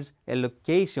 that is a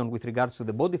location with regards to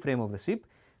the body frame of the ship,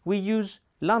 we use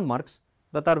landmarks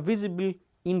that are visible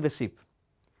in the ship.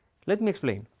 Let me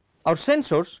explain. Our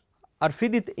sensors are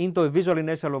fed into a visual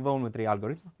inertial odometry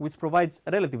algorithm which provides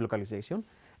relative localization,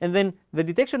 and then the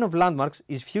detection of landmarks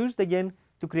is fused again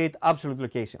to create absolute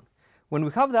location. When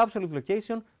we have the absolute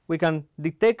location, we can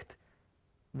detect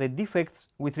the defects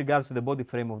with regards to the body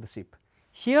frame of the ship.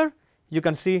 Here you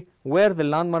can see where the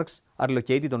landmarks are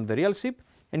located on the real ship,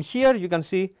 and here you can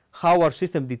see how our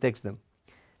system detects them.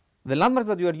 The landmarks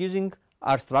that you are using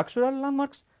are structural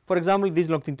landmarks. For example, these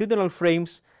longitudinal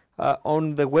frames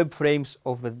on the web frames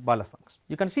of the ballast tanks.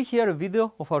 You can see here a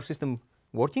video of our system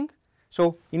working.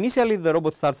 So initially the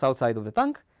robot starts outside of the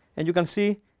tank, and you can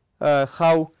see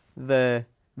how the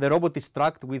robot is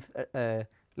tracked with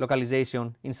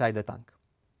localization inside the tank.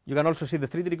 You can also see the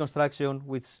 3D reconstruction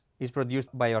which is produced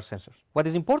by our sensors. What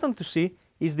is important to see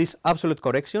is this absolute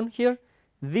correction here.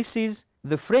 This is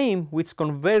the frame which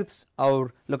converts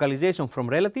our localization from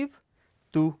relative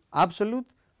to absolute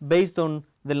based on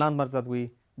the landmarks that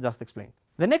we just explained.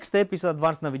 The next step is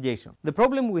advanced navigation. The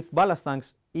problem with ballast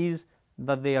tanks is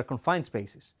that they are confined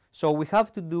spaces. So we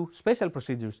have to do special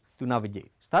procedures to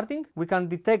navigate. Starting, we can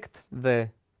detect the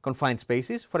confined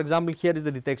spaces. For example, here is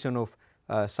the detection of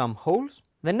some holes.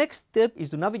 The next step is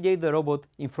to navigate the robot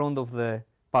in front of the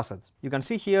passage. You can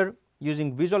see here,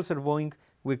 using visual servoing,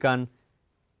 we can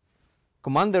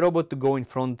command the robot to go in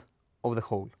front of the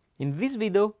hole. In this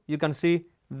video, you can see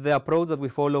the approach that we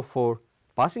follow for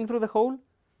passing through the hole.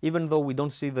 Even though we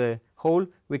don't see the hole,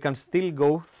 we can still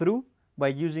go through by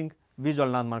using visual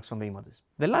landmarks on the images.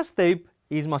 The last step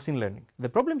is machine learning. The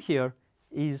problem here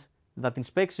is that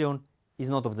inspection is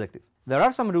not objective. There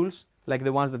are some rules, like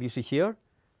the ones that you see here,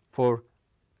 for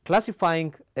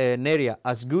classifying an area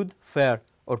as good, fair,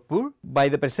 or poor by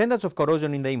the percentage of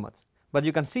corrosion in the image. But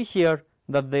you can see here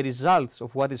that the results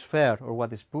of what is fair or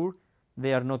what is poor,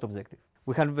 they are not objective.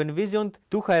 We have envisioned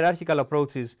two hierarchical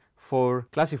approaches for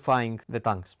classifying the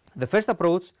tanks. The first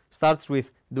approach starts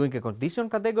with doing a condition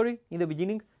category in the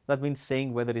beginning. That means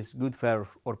saying whether it's good, fair,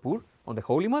 or poor on the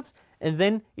whole image, and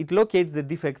then it locates the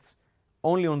defects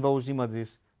only on those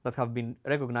images that have been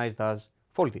recognized as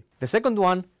faulty. The second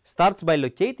one starts by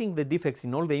locating the defects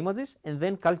in all the images and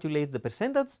then calculates the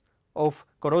percentage of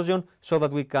corrosion so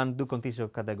that we can do condition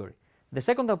category. The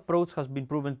second approach has been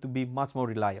proven to be much more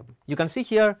reliable. You can see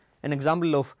here an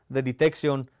example of the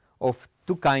detection of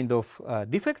two kinds of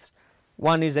defects.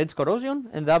 One is edge corrosion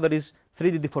and the other is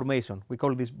 3D deformation. We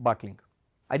call this buckling.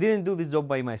 I didn't do this job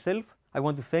by myself. I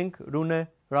want to thank Rune,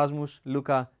 Rasmus,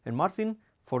 Luca and Martin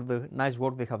for the nice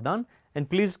work they have done. And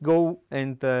please go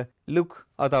and look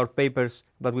at our papers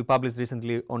that we published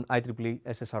recently on IEEE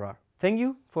SSRR. Thank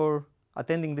you for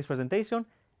attending this presentation,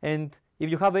 and if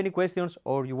you have any questions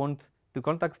or you want to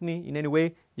contact me in any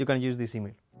way, you can use this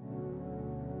email.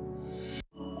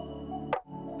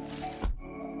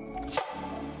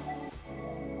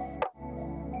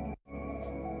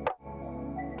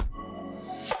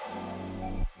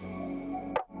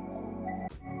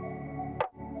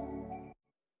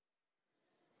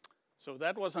 So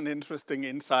that was an interesting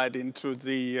insight into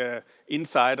the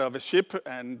inside of a ship,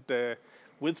 and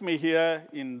with me here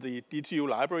in the DTU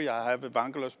library I have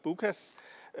Evangelos Boukas,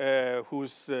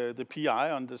 who's the PI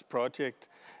on this project.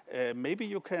 Maybe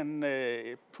you can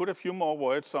put a few more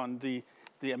words on the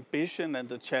ambition and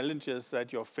the challenges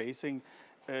that you're facing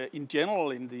in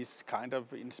general in these kind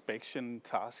of inspection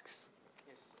tasks.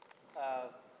 Yes,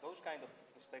 those kind of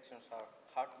inspections are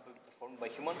hard to be performed by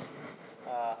humans,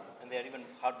 and they are even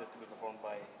harder to be performed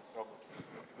by robots.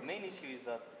 The main issue is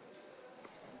that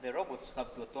the robots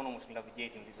have to autonomously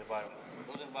navigate in these environments.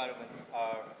 Those environments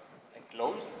are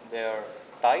enclosed, they are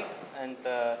tight, and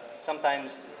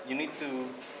sometimes you need to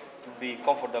be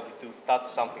comfortable to touch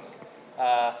something.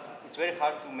 It's very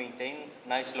hard to maintain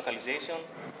nice localization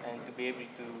and to be able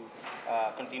to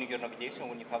continue your navigation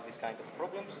when you have these kind of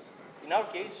problems. In our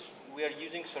case, we are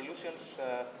using solutions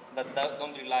that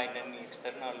don't rely on any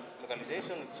external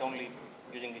localization. It's only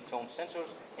using its own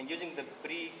sensors and using the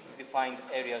predefined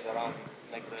areas around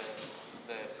it, like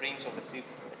the frames of the ship,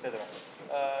 etc.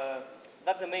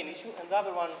 That's the main issue. And the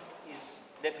other one is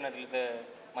definitely the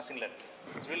machine learning.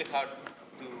 It's really hard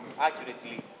to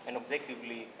accurately and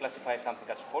objectively classify something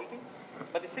as faulty,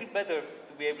 but it's still better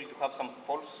to be able to have some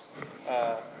false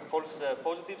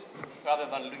positives rather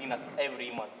than looking at every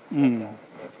image.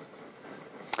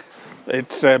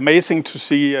 It's amazing to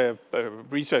see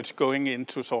research going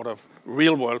into sort of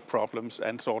real-world problems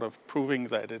and sort of proving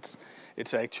that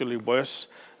it's actually worth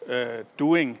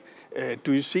doing.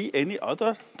 Do you see any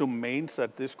other domains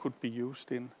that this could be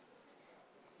used in?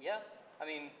 Yeah, I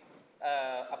mean,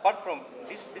 apart from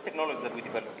these technologies that we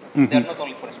develop, they are not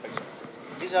only for inspection.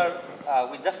 These are,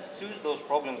 we just choose those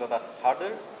problems that are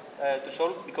harder to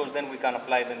solve because then we can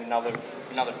apply them in other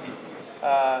fields.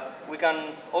 We can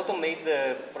automate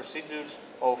the procedures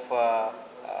of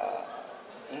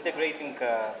integrating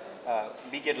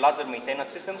bigger, larger maintenance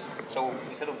systems. So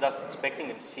instead of just inspecting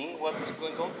and seeing what's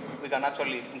going on, we can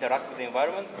actually interact with the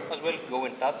environment as well, go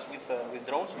in touch with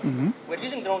drones. We're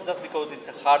using drones just because it's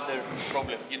a harder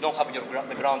problem. You don't have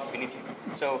the ground beneath you.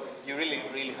 So you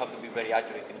really have to be very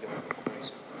accurate in your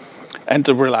operation. And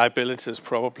the reliability is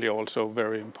probably also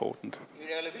very important.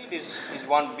 Reliability is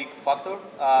one big factor.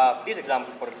 This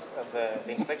example for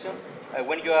the inspection,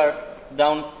 when you are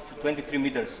down 23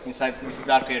 meters inside this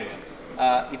dark area,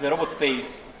 if the robot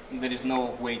fails, there is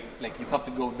no way, like you have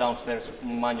to go downstairs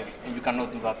manually, and you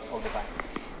cannot do that all the time.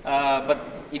 But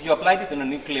if you applied it in a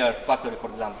nuclear factory, for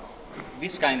example,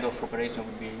 this kind of operation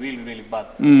would be really bad.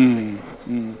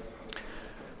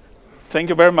 Thank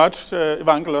you very much,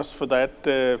 Evangelos, for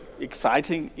that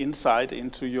exciting insight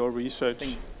into your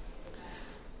research.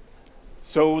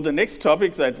 So the next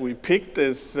topic that we picked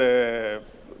is a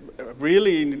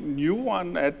really new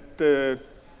one at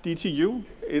DTU.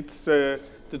 It's the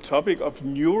topic of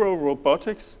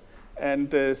neurorobotics, and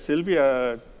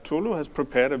Silvia Tolu has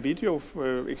prepared a video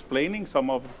for explaining some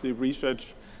of the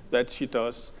research that she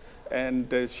does,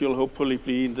 and she'll hopefully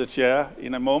be in the chair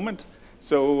in a moment.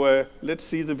 So let's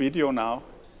see the video now.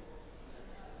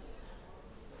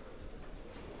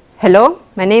 Hello,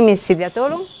 my name is Silvia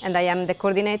Tolu, and I am the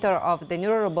coordinator of the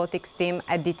neurorobotics team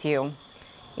at DTU.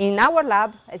 In our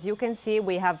lab, as you can see,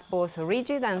 we have both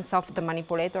rigid and soft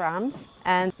manipulator arms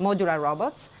and modular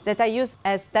robots that are used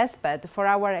as testbed for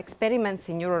our experiments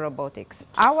in neurorobotics.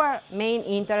 Our main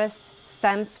interest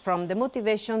stems from the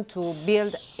motivation to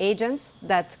build agents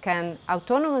that can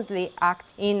autonomously act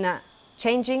in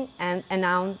changing and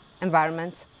unknown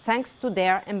environments thanks to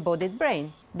their embodied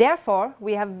brain. Therefore,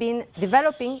 we have been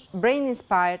developing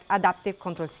brain-inspired adaptive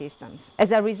control systems.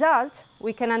 As a result,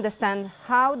 we can understand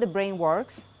how the brain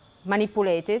works,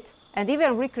 manipulate it, and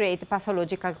even recreate a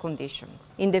pathological condition.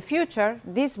 In the future,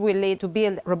 this will lead to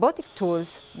build robotic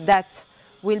tools that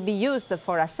will be used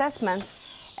for assessment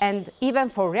and even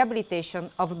for rehabilitation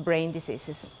of brain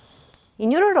diseases. In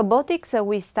neurorobotics,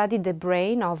 we study the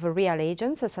brain of real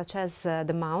agents, such as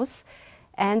the mouse,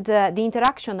 and the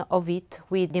interaction of it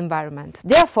with the environment.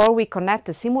 Therefore, we connect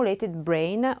the simulated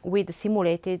brain with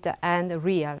simulated and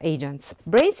real agents.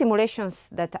 Brain simulations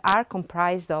that are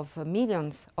comprised of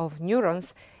millions of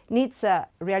neurons needs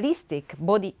realistic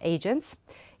body agents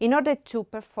in order to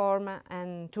perform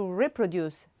and to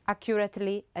reproduce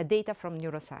accurately data from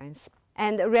neuroscience.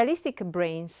 And realistic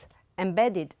brains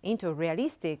embedded into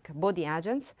realistic body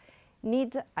agents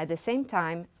need at the same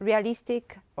time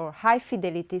realistic or high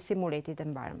fidelity simulated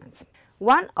environments.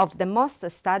 One of the most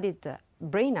studied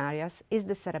brain areas is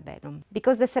the cerebellum,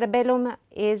 because the cerebellum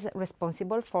is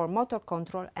responsible for motor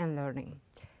control and learning.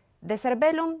 The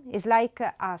cerebellum is like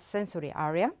a sensory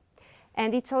area,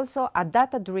 and it's also a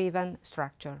data-driven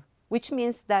structure, which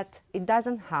means that it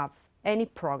doesn't have any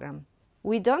program.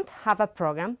 We don't have a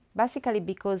program basically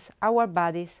because our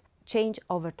bodies change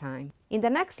over time. In the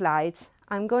next slides,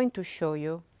 I'm going to show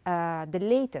you the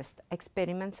latest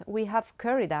experiments we have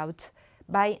carried out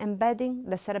by embedding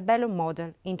the cerebellum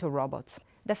model into robots.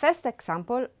 The first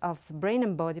example of brain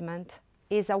embodiment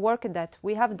is a work that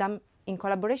we have done in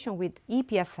collaboration with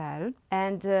EPFL,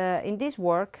 and in this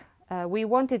work we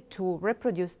wanted to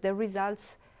reproduce the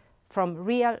results from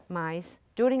real mice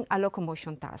during a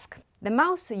locomotion task. The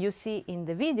mouse you see in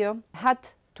the video had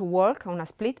to work on a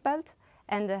split belt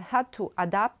and had to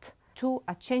adapt to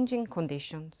a changing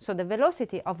condition. So the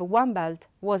velocity of one belt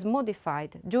was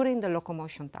modified during the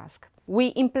locomotion task. We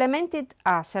implemented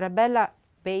a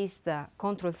cerebellar-based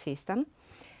control system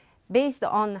based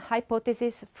on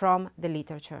hypotheses from the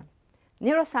literature.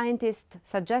 Neuroscientists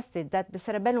suggested that the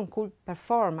cerebellum could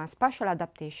perform a spatial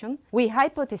adaptation. We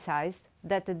hypothesized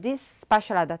that this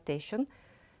spatial adaptation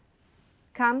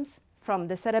comes from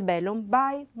the cerebellum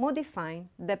by modifying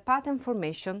the pattern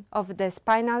formation of the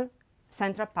spinal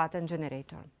central pattern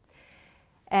generator.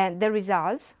 And the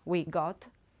results we got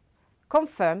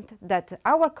confirmed that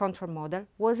our control model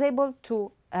was able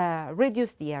to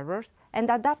reduce the errors and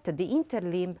adapt the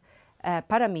interlimb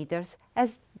parameters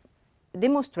as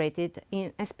demonstrated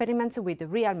in experiments with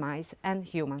real mice and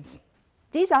humans.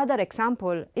 This other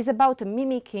example is about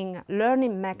mimicking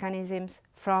learning mechanisms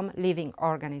from living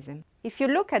organisms. If you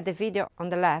look at the video on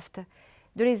the left,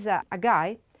 there is a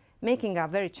guy making a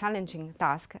very challenging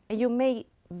task, and you may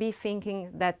be thinking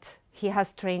that he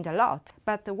has trained a lot.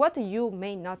 But what you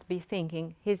may not be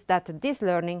thinking is that this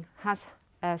learning has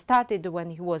started when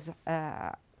he was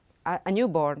a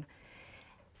newborn.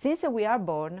 Since we are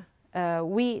born,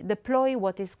 we deploy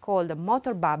what is called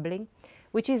motor bubbling,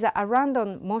 which is a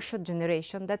random motion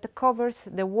generation that covers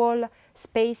the whole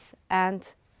space and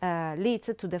leads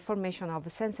to the formation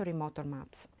of sensory motor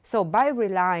maps. So by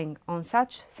relying on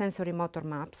such sensory motor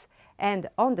maps and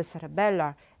on the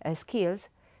cerebellar skills,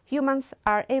 humans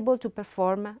are able to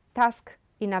perform tasks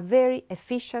in a very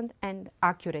efficient and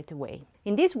accurate way.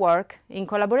 In this work, in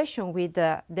collaboration with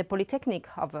the Polytechnic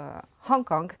of Hong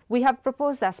Kong, we have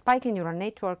proposed a spiking neural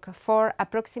network for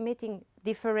approximating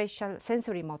differential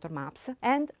sensory motor maps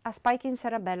and a spiking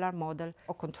cerebellar model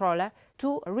or controller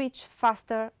to reach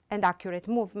faster and accurate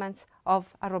movements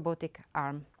of a robotic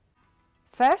arm.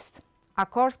 First, a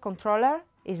coarse controller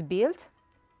is built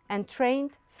and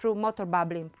trained through motor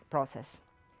bubbling process.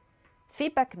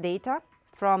 Feedback data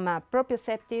from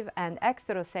proprioceptive and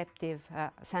exteroceptive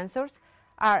sensors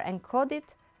are encoded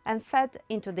and fed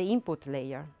into the input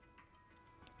layer.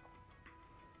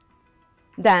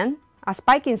 Then, a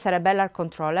spiking cerebellar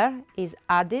controller is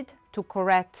added to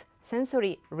correct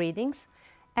sensory readings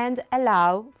and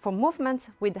allow for movements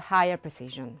with higher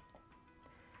precision.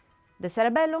 The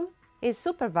cerebellum is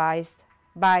supervised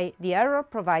by the error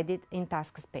provided in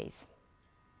task space.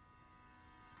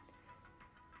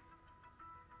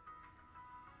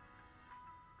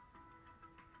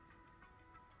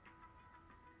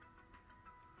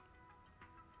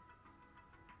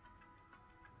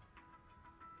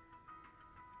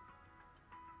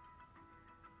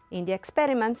 In the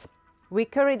experiments, we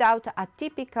carried out a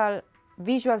typical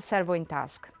visual servoing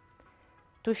task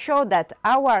to show that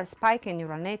our spiking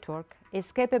neural network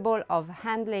is capable of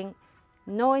handling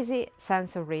noisy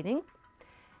sensor reading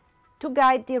to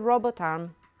guide the robot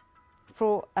arm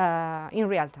through in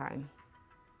real time.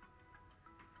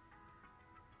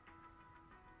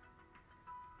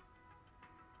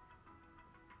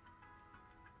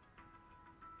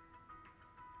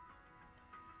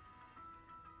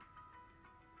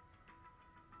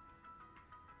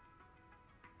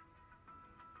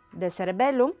 The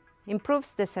cerebellum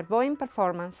improves the servoing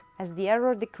performance as the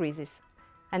error decreases,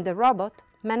 and the robot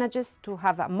manages to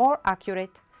have a more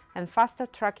accurate and faster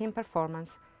tracking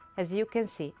performance, as you can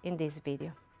see in this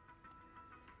video.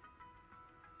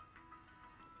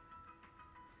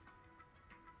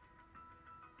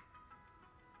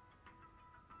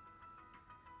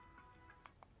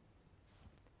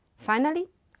 Finally,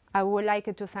 I would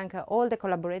like to thank all the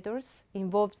collaborators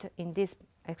involved in these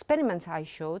experiments I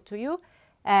showed to you,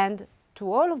 and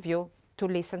to all of you to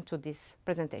listen to this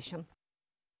presentation.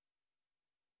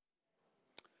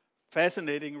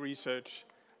 Fascinating research.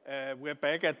 We're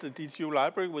back at the DTU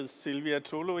library with Silvia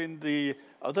Tolu in the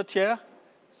other chair.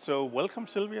 So welcome,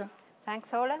 Silvia.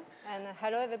 Thanks, Ole, and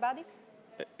hello, everybody.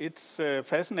 It's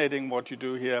fascinating what you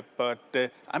do here, but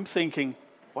I'm thinking,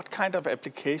 what kind of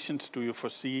applications do you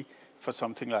foresee for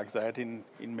something like that in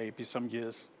maybe some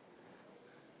years?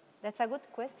 That's a good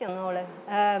question, Ole.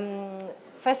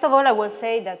 First of all, I will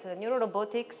say that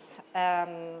neurorobotics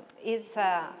is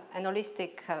an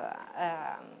holistic,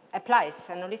 applies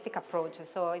an holistic approach.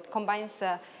 So it combines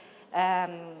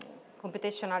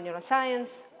computational neuroscience,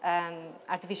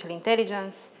 artificial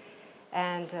intelligence,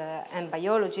 and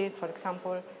biology, for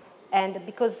example. And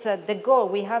because the goal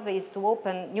we have is to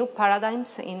open new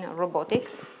paradigms in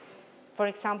robotics, for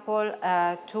example,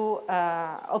 to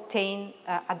obtain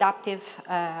adaptive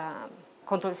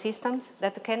control systems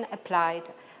that can be applied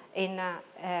in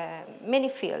many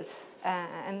fields,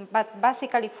 but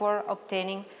basically for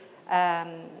obtaining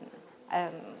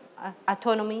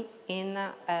autonomy in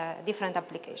different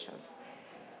applications,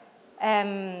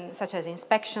 such as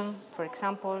inspection, for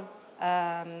example.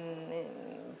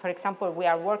 For example, we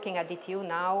are working at DTU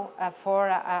now for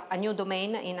a new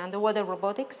domain in underwater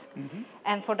robotics. Mm-hmm.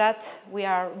 And for that, we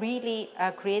are really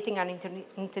creating an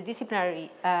interdisciplinary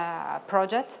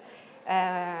project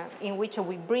in which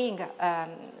we bring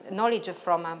knowledge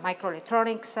from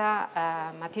microelectronics,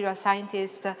 material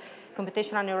scientists,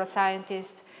 computational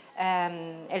neuroscientists,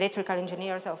 electrical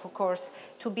engineers, of course,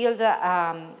 to build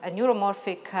a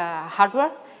neuromorphic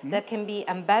hardware that can be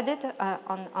embedded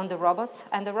on the robots,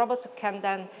 and the robot can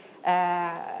then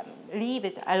leave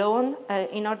it alone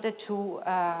in order to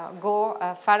go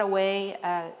far away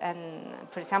and,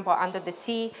 for example, under the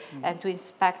sea, and to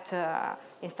inspect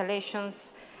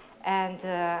installations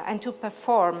and to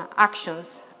perform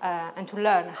actions and to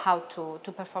learn how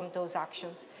to perform those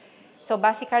actions. So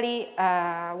basically,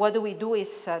 what we do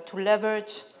is to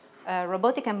leverage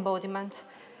robotic embodiment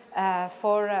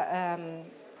for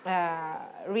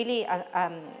really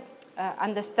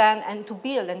understand and to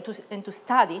build and to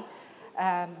study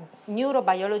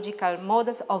neurobiological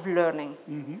models of learning.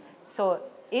 Mm-hmm. So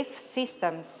if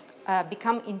systems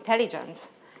become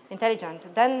intelligent,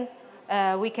 then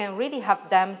we can really have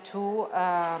them to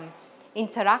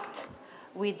interact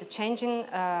with changing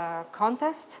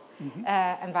context,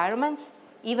 environments,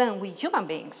 even with human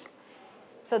beings.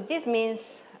 So this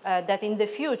means that in the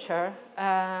future,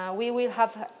 we will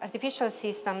have artificial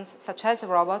systems, such as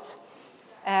robots,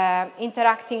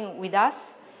 interacting with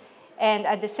us, and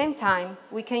at the same time,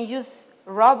 we can use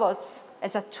robots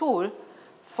as a tool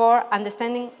for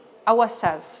understanding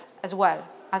ourselves as well,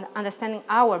 and understanding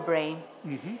our brain.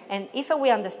 Mm-hmm. And if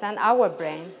we understand our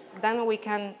brain, then we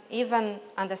can even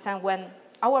understand when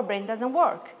our brain doesn't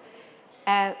work.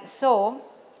 So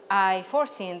I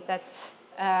foresee that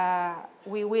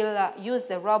we will use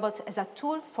the robot as a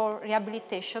tool for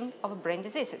rehabilitation of brain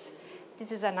diseases.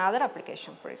 This is another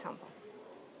application, for example.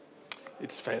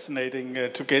 It's fascinating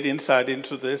to get insight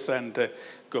into this and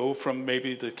go from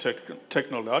maybe the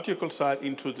technological side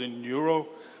into the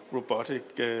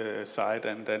neuro-robotic side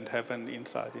and have an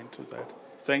insight into that.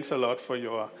 Thanks a lot for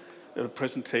your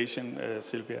presentation,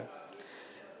 Silvia.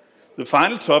 The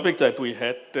final topic that we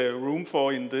had room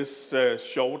for in this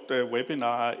short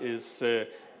webinar is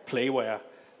playware,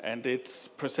 and it's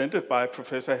presented by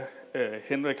Professor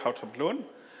Henrik Hautop Lund,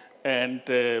 and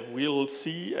we'll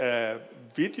see a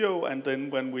video, and then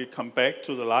when we come back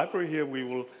to the library here, we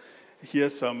will hear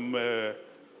some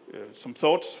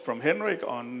thoughts from Henrik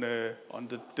on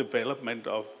the development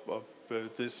of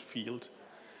this field.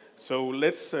 So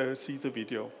let's see the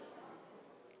video.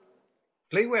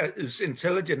 Playware is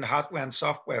intelligent hardware and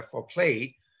software for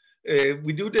play.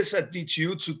 We do this at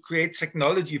DTU to create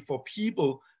technology for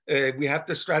people. We have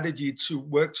the strategy to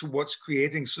work towards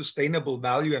creating sustainable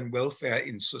value and welfare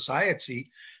in society.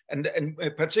 And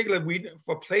particularly we,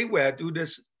 for playware, do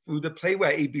this through the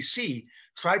playware ABC,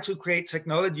 try to create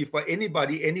technology for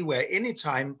anybody, anywhere,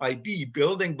 anytime by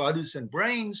building bodies and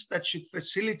brains that should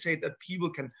facilitate that people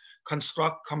can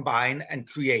construct, combine, and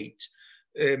create.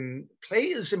 Play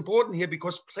is important here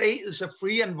because play is a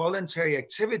free and voluntary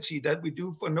activity that we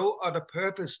do for no other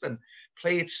purpose than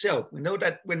play itself. We know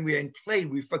that when we are in play,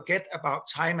 we forget about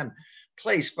time and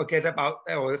place, forget about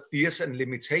our fears and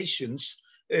limitations.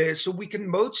 So we can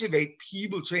motivate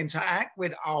people to interact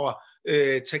with our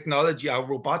technology, our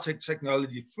robotic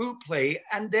technology through play,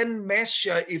 and then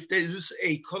measure if there is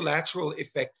a collateral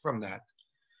effect from that.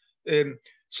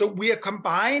 So we are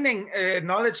combining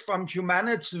knowledge from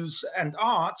humanities and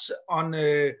arts on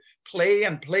play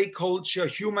and play culture,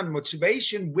 human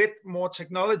motivation with more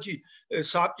technology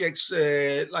subjects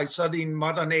like studying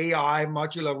modern AI,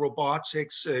 modular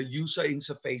robotics, user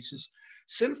interfaces.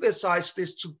 Synthesize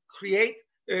this to create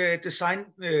design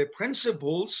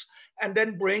principles and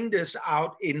then bring this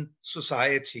out in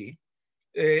society.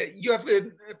 You have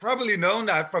probably known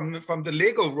that from the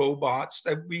Lego robots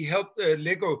that we helped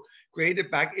Lego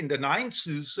created back in the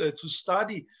 90s to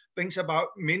study things about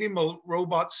minimal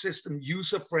robot system,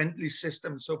 user-friendly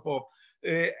system, so forth.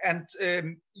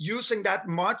 Using that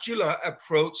modular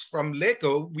approach from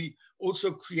Lego, we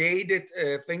also created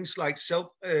things like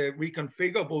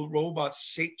self-reconfigurable robots,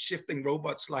 shape-shifting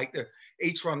robots like the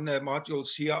Atron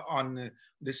modules here on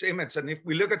this image. And if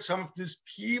we look at some of these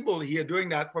people here doing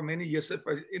that for many years,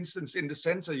 for instance, in the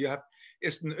center, you have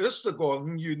Esben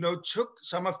Østergaard, who took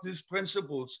some of these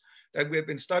principles that we have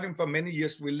been studying for many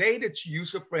years related to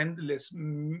user-friendliness,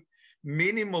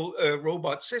 minimal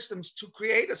robot systems to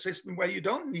create a system where you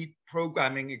don't need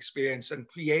programming experience, and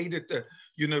created the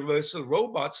universal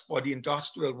robots for the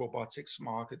industrial robotics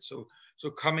market. So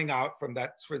coming out from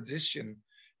that transition.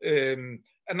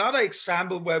 Another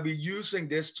example where we're using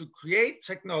this to create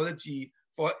technology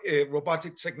for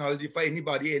robotic technology for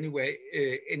anybody, anywhere,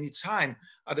 anytime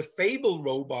are the Fable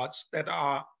robots that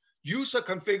are user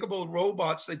configurable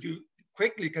robots that you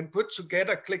quickly can put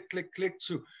together, click, click, click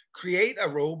to create a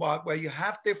robot where you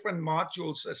have different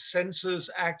modules as sensors,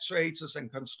 actuators,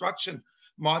 and construction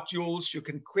modules. You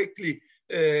can quickly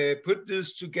put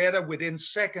this together within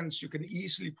seconds. You can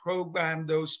easily program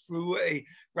those through a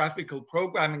graphical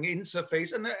programming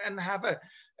interface and have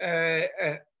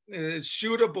a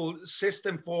suitable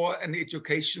system for an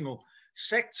educational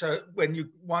sector when you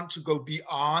want to go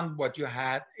beyond what you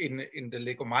had in the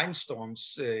Lego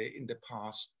Mindstorms in the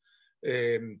past.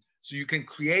 So you can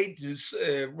create these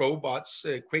robots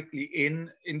quickly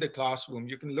in the classroom.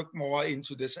 You can look more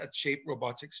into this at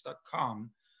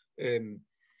shaperobotics.com.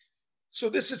 So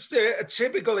this is a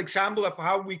typical example of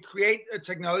how we create a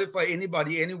technology for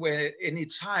anybody, anywhere,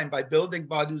 anytime by building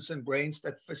bodies and brains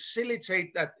that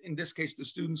facilitate that, in this case, the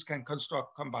students can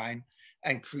construct, combine,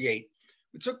 and create.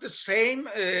 We took the same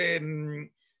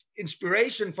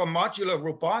inspiration from modular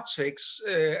robotics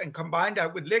and combined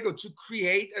that with Lego to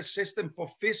create a system for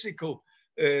physical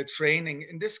training.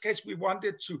 In this case, we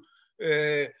wanted to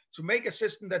make a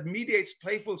system that mediates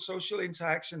playful social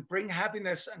interaction, bring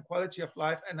happiness and quality of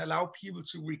life, and allow people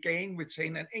to regain,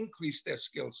 retain, and increase their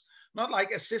skills. Not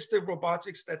like assistive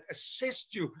robotics that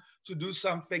assist you to do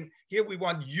something. Here we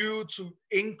want you to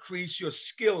increase your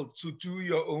skill to do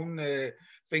your own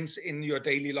things in your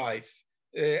daily life.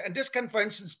 And this can, for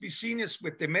instance, be seniors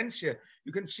with dementia.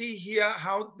 You can see here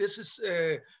how this is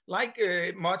like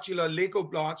modular Lego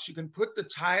blocks. You can put the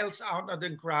tiles out on the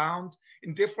ground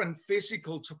in different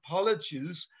physical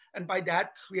topologies, and by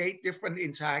that create different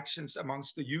interactions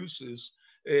amongst the users.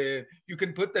 You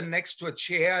can put them next to a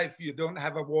chair if you don't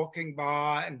have a walking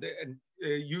bar, and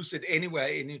use it anywhere,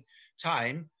 any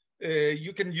time.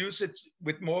 You can use it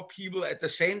with more people at the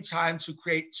same time to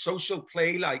create social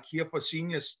play, like here for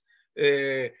seniors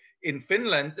in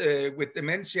Finland with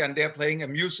dementia, and they're playing a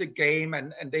music game,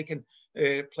 and they can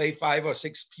play 5 or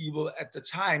 6 people at the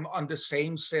time on the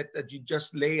same set that you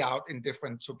just lay out in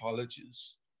different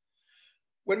topologies.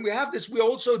 When we have this, we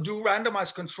also do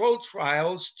randomized control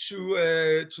trials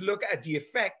to look at the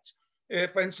effect.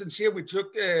 For instance, here we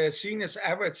took seniors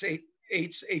average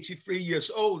age 83 years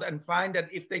old and find that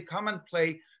if they come and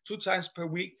play 2 times per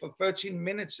week for 13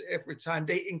 minutes every time,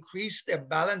 they increase their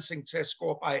balancing test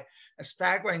score by a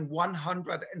staggering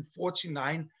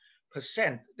 149%.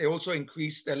 They also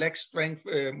increase their leg strength,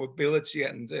 mobility,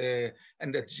 and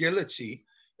agility.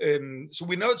 So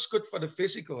we know it's good for the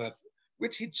physical health.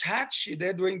 With Hitachi,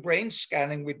 they're doing brain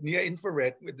scanning with near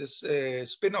infrared with this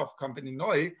spin-off company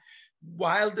Noi,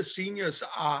 while the seniors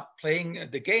are playing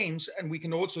the games, and we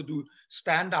can also do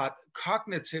standard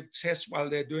cognitive tests while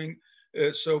they're doing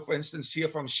so. For instance, here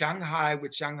from Shanghai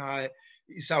with Shanghai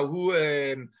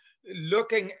Isahu,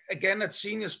 looking again at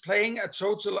seniors playing a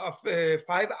total of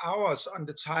 5 hours on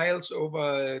the tiles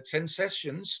over 10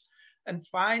 sessions, and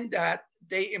find that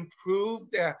they improve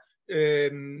their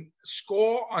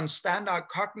score on standard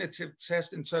cognitive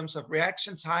test in terms of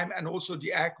reaction time, and also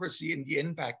the accuracy in the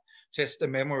impact test, the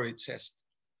memory test.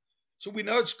 So we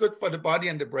know it's good for the body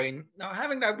and the brain. Now,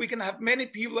 having that, we can have many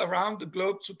people around the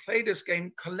globe to play this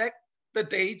game, collect the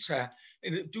data,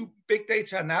 and do big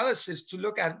data analysis to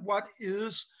look at what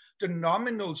is the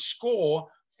nominal score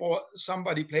for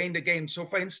somebody playing the game. So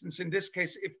for instance, in this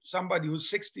case, if somebody who's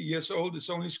 60 years old is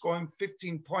only scoring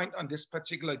 15 points on this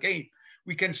particular game,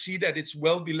 we can see that it's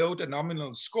well below the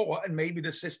nominal score, and maybe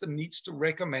the system needs to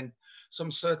recommend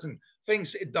some certain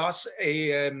things. It does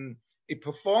a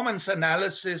performance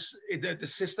analysis. The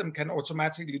system can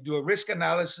automatically do a risk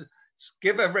analysis,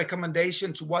 give a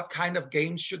recommendation to what kind of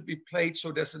games should be played.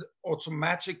 So there's an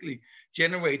automatically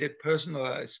generated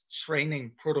personalized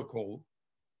training protocol.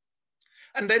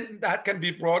 And then that can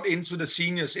be brought into the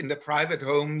seniors in the private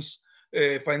homes,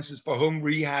 for instance, for home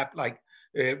rehab, like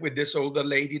with this older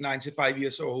lady, 95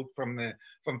 years old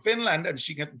from Finland, and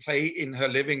she can play in her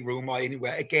living room or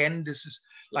anywhere. Again, this is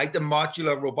like the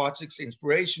modular robotics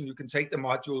inspiration. You can take the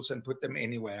modules and put them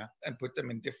anywhere and put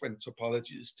them in different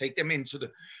topologies. Take them into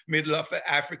the middle of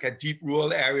Africa, deep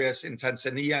rural areas in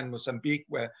Tanzania and Mozambique,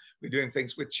 where we're doing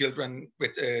things with children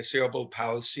with cerebral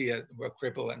palsy who are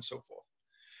crippled and so forth.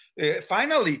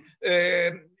 Finally,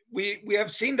 we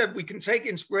have seen that we can take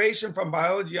inspiration from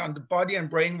biology on the body and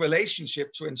brain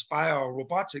relationship to inspire our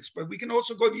robotics, but we can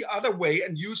also go the other way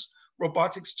and use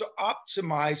robotics to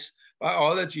optimize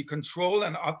biology, control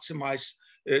and optimize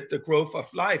the growth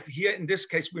of life. Here, in this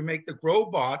case, we make the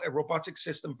GrowBot, a robotic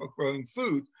system for growing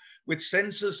food with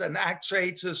sensors and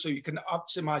actuators, so you can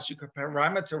optimize, you can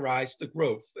parameterize the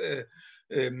growth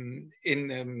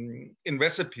in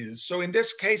recipes. So in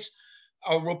this case,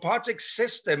 our robotic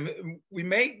system, we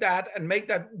make that and make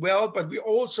that well, but we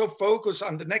also focus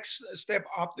on the next step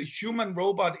up, the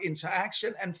human-robot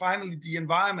interaction, and finally the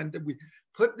environment, that we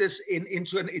put this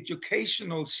into an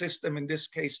educational system in this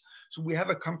case. So we have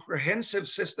a comprehensive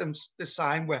systems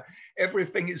design where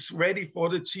everything is ready for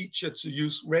the teacher to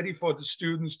use, ready for the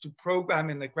students to program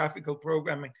in a graphical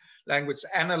programming language,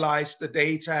 analyze the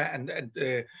data and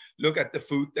look at the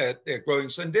food that they're growing.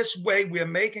 So in this way, we are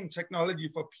making technology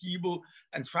for people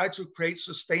and try to create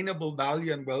sustainable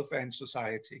value and welfare in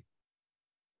society.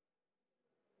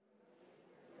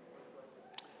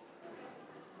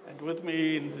 And with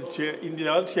me in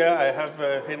the other chair, I have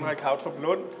Henrik Hautop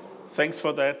Lund. Thanks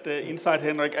for that insight,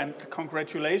 Henrik, and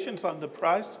congratulations on the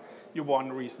prize you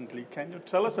won recently. Can you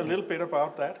tell us a little bit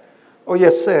about that? Oh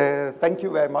yes, thank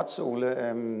you very much,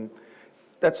 Ole.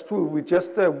 That's true. We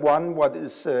just won what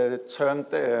is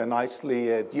termed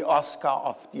nicely the Oscar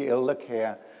of the elder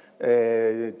care,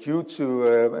 due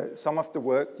to some of the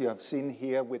work you have seen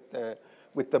here with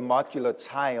the modular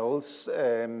tiles.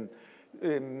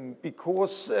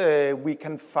 Because we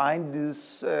can find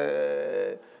this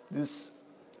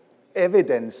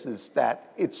evidences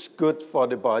that it's good for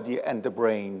the body and the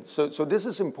brain. So this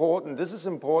is important. This is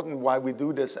important why we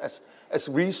do this as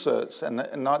research and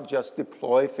not just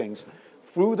deploy things.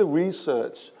 Through the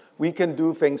research, we can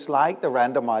do things like the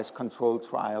randomized control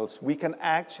trials. We can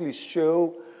actually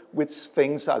show which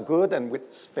things are good and which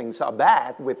things are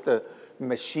bad with the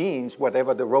machines,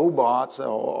 whatever the robots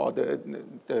or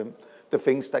the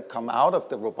things that come out of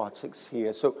the robotics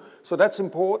here. So that's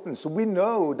important. So we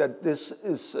know that this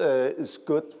is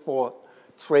good for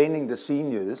training the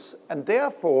seniors, and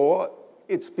therefore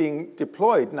it's being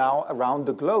deployed now around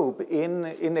the globe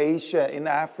in Asia, in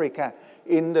Africa,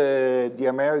 in the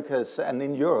Americas, and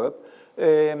in Europe.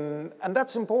 And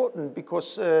that's important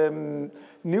because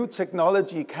new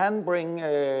technology can bring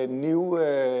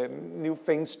new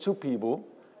things to people.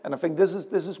 And I think this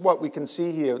is what we can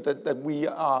see here, that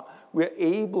we're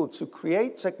able to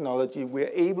create technology,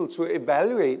 we're able to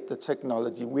evaluate the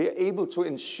technology, we're able to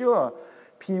ensure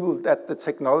people that the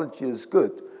technology is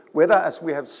good. Whether, as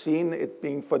we have seen it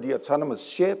being for the autonomous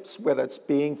ships, whether it's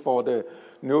being for the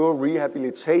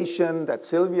neurorehabilitation that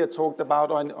Silvia talked about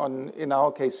in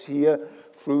our case here,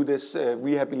 through this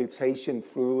rehabilitation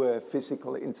through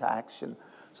physical interaction.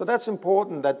 So that's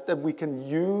important that we can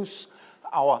use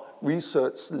our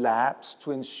research labs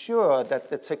to ensure that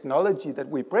the technology that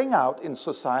we bring out in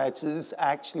society is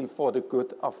actually for the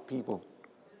good of people.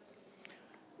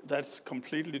 That's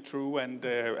completely true, and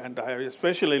I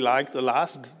especially like the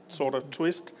last sort of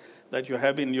twist that you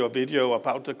have in your video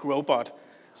about the GrowBot.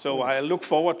 So I look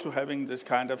forward to having this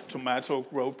kind of tomato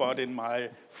GrowBot in my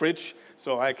fridge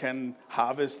so I can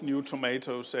harvest new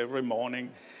tomatoes every morning.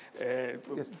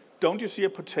 Yes. Don't you see a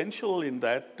potential in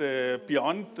that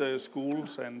beyond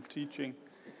schools and teaching?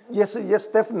 Yes,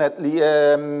 definitely.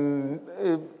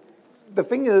 The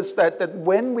thing is that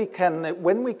when we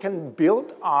can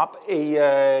build up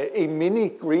a mini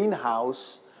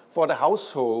greenhouse for the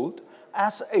household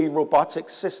as a robotic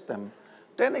system,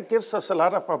 then it gives us a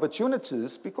lot of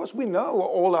opportunities because we know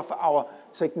all of our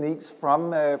techniques from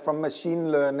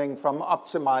machine learning, from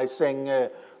optimizing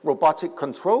robotic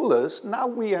controllers. Now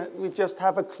we just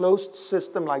have a closed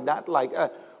system like that, like a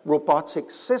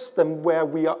robotic system where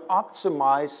we are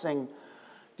optimizing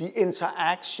the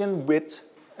interaction with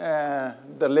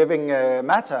the living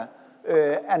matter,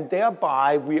 and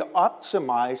thereby we are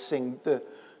optimizing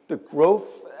the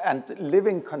growth and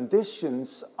living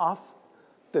conditions of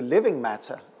the living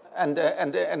matter. And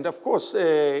of course,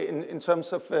 in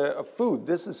terms of food,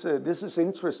 this is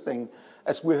interesting,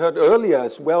 as we heard earlier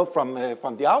as well from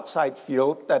the outside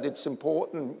field, that it's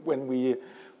important when we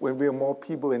are more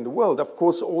people in the world. Of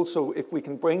course, also if we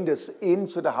can bring this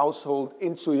into the household,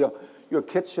 into your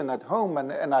kitchen at home,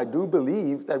 and I do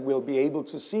believe that we'll be able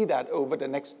to see that over the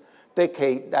next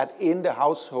decade, that in the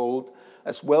household,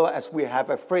 as well as we have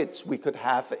a fridge, we could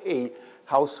have a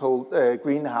household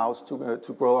greenhouse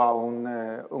to grow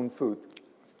our own food.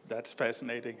 That's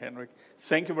fascinating, Henrik.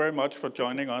 Thank you very much for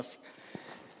joining us.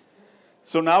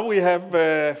 So now we have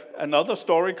another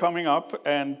story coming up,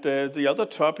 and the other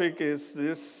topic is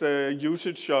this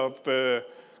usage of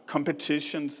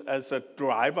competitions as a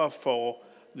driver for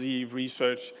the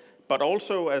research, but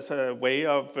also as a way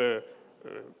of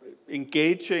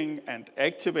engaging and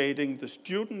activating the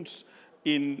students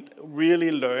in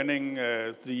really learning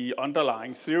the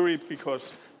underlying theory,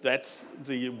 because that's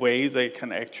the way they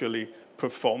can actually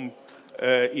perform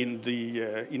in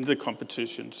the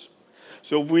competitions.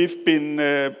 So we've been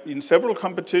in several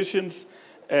competitions,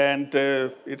 and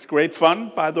it's great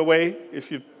fun, by the way,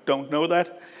 if you don't know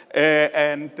that.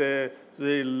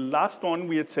 The last one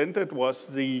we attended was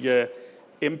the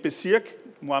MBCIRC,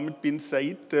 Mohammed bin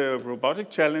Zayed Robotic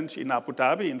Challenge in Abu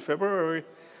Dhabi in February,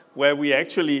 where we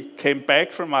actually came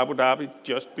back from Abu Dhabi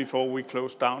just before we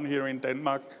closed down here in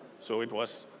Denmark. So it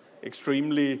was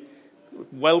extremely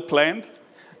well planned.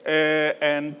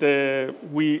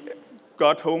 We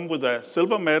got home with a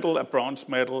silver medal, a bronze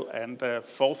medal, and a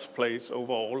 4th place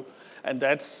overall. And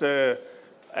that's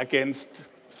against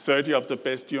 30 of the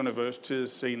best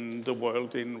universities in the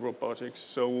world in robotics.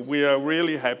 So we are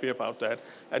really happy about that.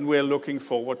 And we are looking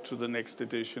forward to the next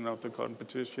edition of the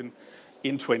competition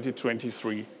in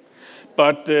 2023.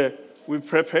 But we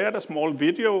prepared a small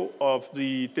video of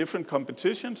the different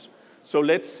competitions. So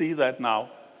let's see that now.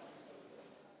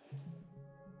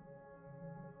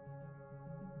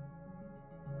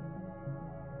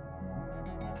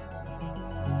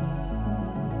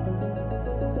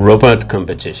 Robot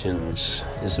competitions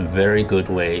is a very good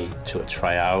way to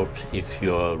try out if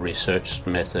your research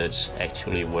methods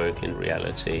actually work in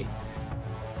reality.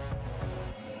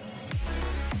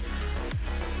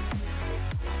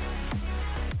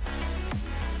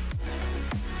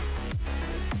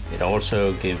 It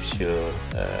also gives you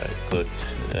a good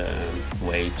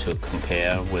way to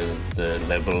compare with the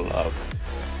level of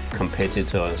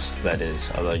competitors, that is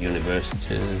other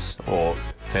universities or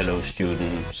fellow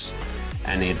students.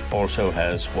 And it also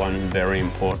has one very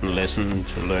important lesson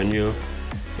to learn you.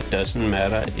 It doesn't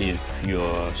matter if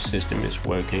your system is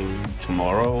working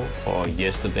tomorrow or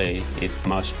yesterday, it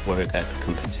must work at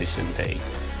competition day.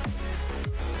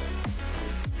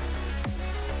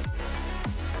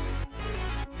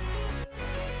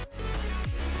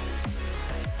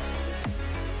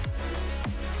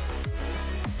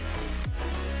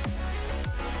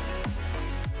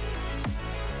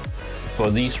 For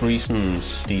these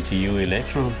reasons, DTU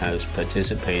Electro has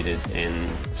participated in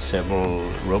several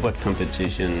robot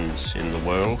competitions in the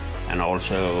world, and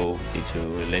also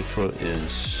DTU Electro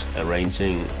is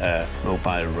arranging a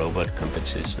mobile robot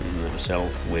competition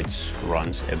themselves, which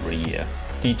runs every year.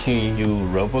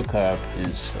 DTU RoboCup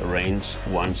is arranged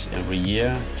once every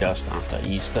year, just after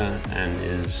Easter, and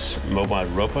is a mobile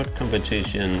robot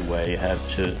competition where you have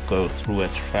to go through a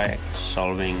track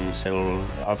solving several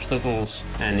obstacles,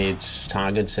 and it's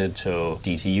targeted to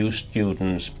DTU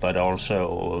students, but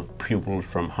also pupils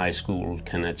from high school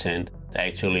can attend.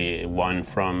 Actually, one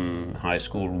from high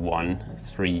school won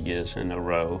 3 years in a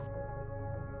row.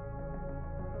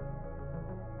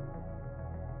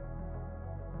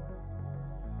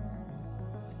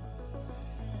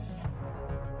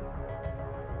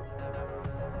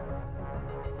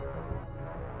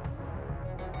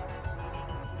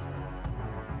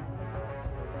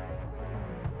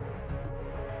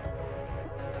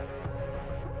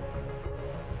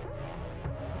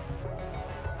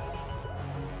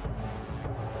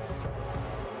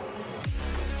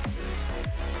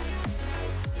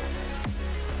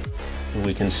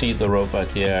 We can see the robot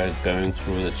here going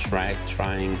through the track,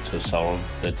 trying to solve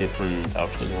the different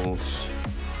obstacles.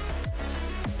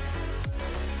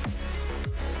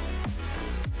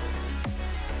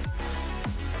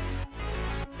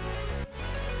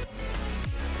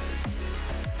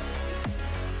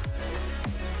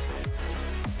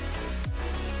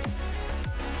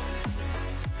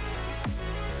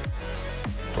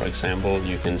 For example,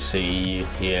 you can see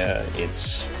here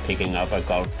it's picking up a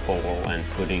golf ball and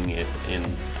putting it in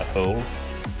a hole.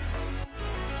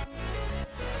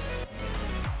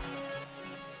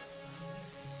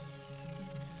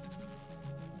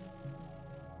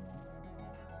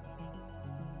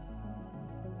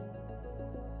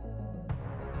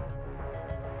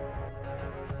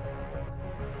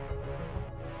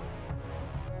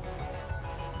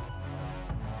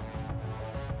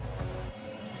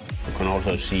 You can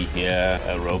also see here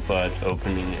a robot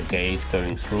opening a gate,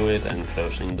 going through it and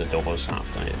closing the doors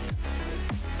after it.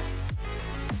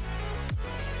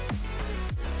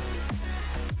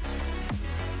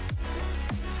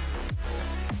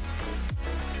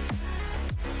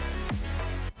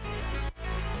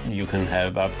 You can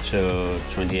have up to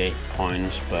 28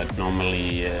 points, but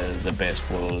normally the best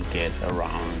will get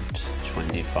around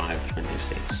 25,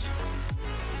 26.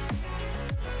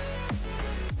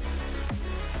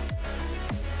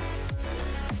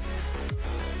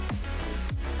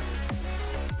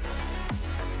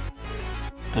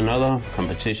 Another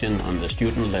competition on the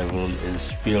student level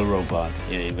is Field Robot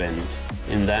event.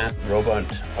 In that,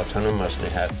 robots autonomously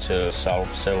have to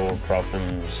solve several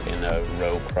problems in a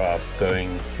row crop,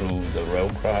 going through the row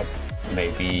crop,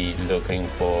 maybe looking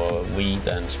for weed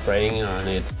and spraying on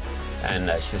it, and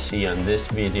as you see on this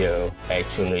video,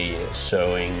 actually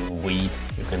sowing wheat.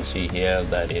 You can see here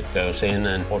that it goes in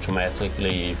and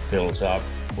automatically fills up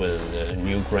with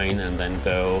new grain and then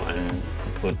go and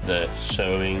put the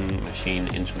sowing machine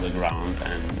into the ground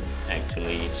and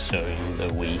actually sowing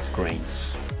the wheat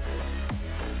grains.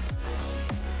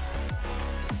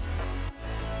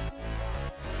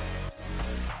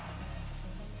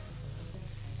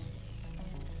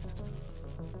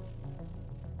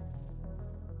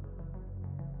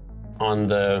 On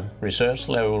the research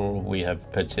level, we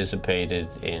have participated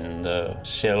in the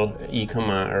Shell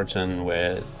Eco-Marathon,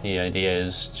 where the idea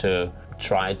is to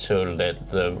try to let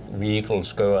the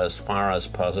vehicles go as far as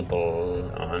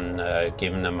possible on a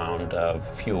given amount of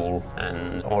fuel.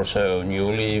 And also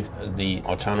newly, the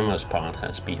autonomous part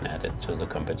has been added to the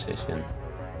competition.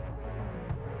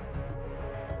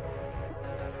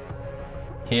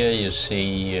 Here you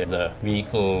see the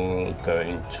vehicle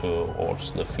going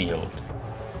towards the field.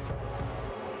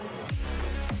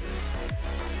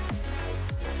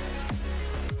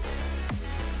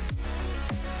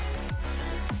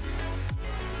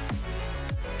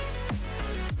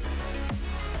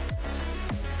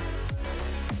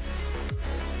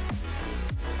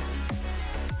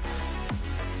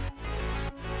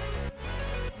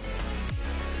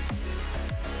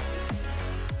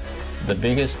 The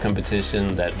biggest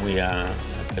competition that we are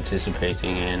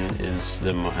participating in is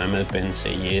the Mohammed bin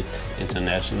Zayed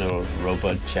International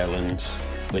Robot Challenge,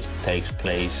 which takes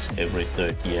place every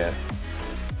third year.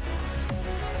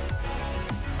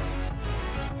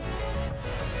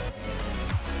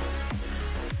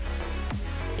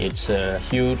 It's a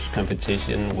huge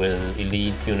competition with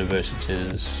elite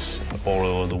universities all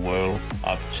over the world.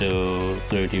 Up to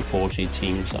 30-40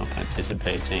 teams are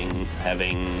participating,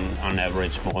 having on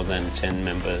average more than 10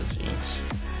 members each.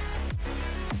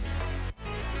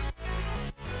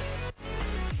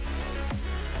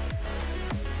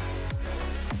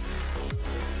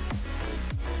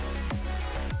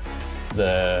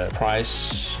 The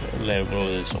price level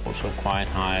is also quite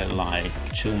high, like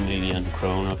 2 million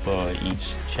kroner for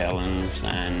each challenge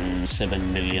and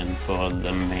 7 million for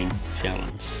the main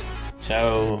challenge.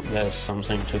 So there's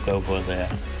something to go for there.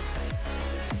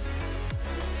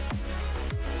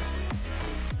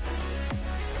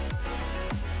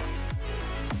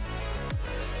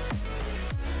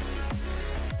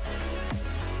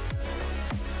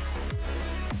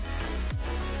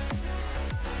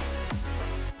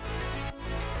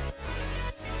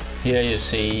 Here you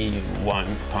see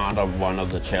one part of one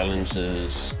of the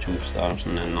challenges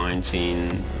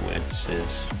 2019, which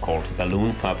is called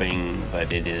balloon popping,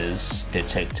 but it is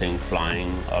detecting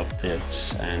flying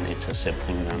objects and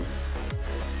intercepting them.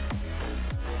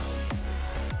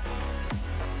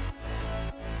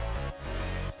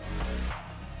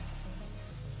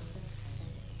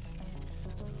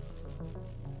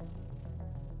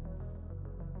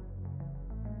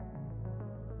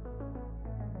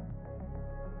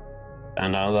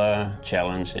 Another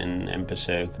challenge in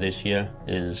MPCirc this year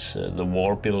is the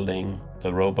wall building.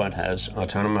 The robot has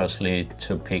autonomously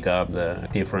to pick up the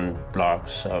different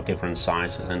blocks of different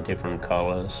sizes and different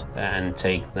colors and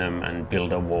take them and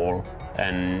build a wall.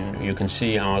 And you can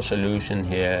see our solution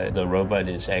here. The robot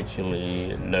is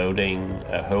actually loading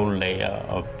a whole layer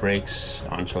of bricks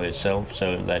onto itself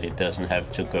so that it doesn't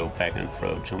have to go back and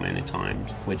fro too many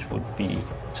times, which would be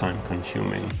time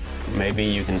consuming. Maybe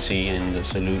you can see in the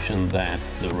solution that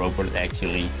the robot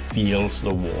actually feels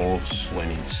the walls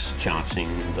when it's charging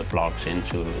the blocks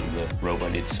into the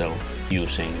robot itself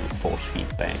using force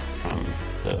feedback from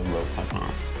the robot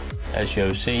arm. As you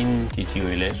have seen,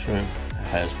 DTU Electro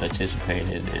has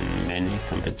participated in many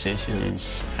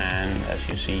competitions and, as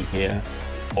you see here,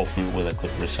 often with a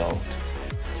good result.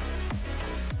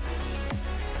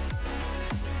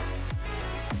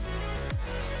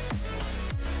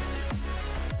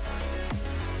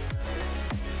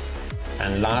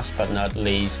 And last but not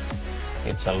least,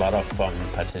 it's a lot of fun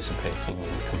participating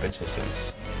in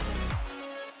competitions.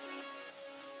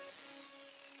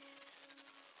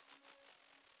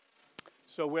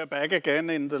 So we're back again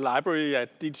in the library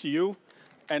at DTU,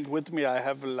 and with me I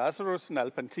have Lazaros,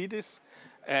 Nalpantidis,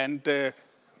 and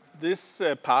this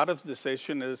part of the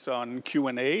session is on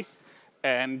Q&A,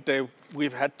 and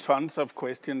we've had tons of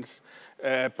questions,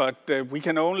 but we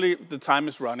can only, the time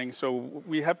is running, so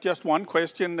we have just one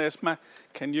question. Esma,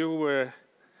 can you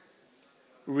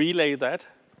relay that?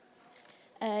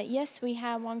 Yes, we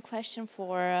have one question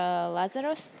for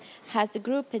Lazaros. Has the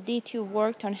group at DTU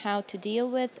worked on how to deal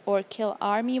with or kill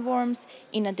army worms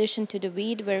in addition to the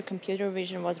weed where computer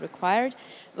vision was required?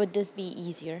 Would this be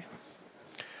easier?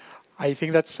 I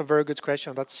think that's a very good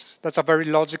question. That's a very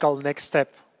logical next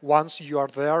step. Once you are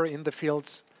there in the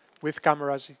fields with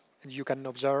cameras and you can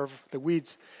observe the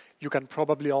weeds, you can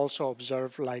probably also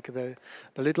observe like the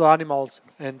little animals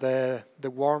and the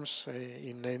worms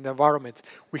in the environment.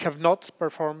 We have not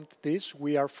performed this.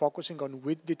 We are focusing on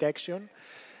weed detection,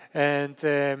 and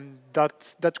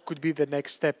that could be the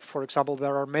next step. For example,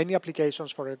 there are many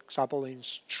applications, for example, in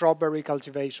strawberry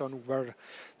cultivation, where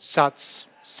such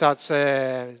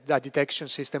a detection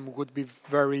system would be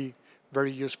very,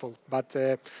 very useful. But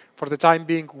for the time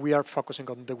being, we are focusing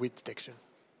on the weed detection.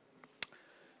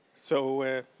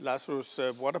 So,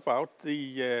 Lazaros, what about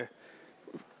the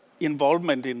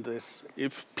involvement in this?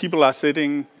 If people are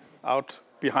sitting out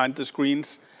behind the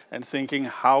screens and thinking,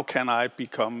 how can I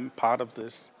become part of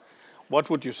this? What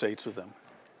would you say to them?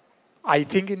 I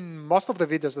think in most of the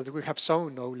videos that we have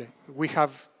shown, Ole, we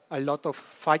have a lot of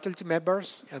faculty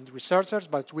members and researchers,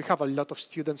 but we have a lot of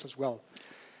students as well.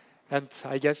 And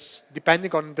I guess,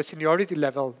 depending on the seniority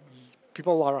level,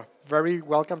 people are very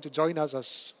welcome to join us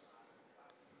as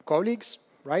colleagues,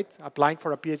 right? Applying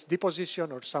for a PhD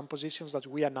position or some positions that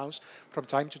we announce from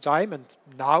time to time. And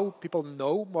now people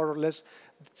know more or less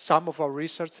some of our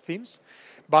research themes.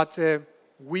 But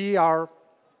we are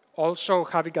also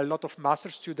having a lot of master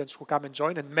students who come and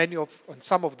join, and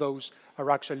some of those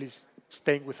are actually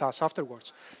staying with us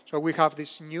afterwards. So we have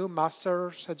this new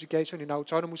master's education in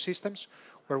autonomous systems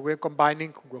where we're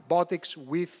combining robotics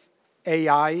with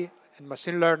AI and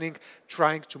machine learning,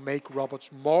 trying to make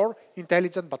robots more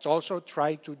intelligent, but also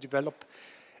try to develop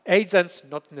agents,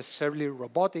 not necessarily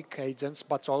robotic agents,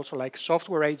 but also like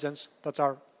software agents that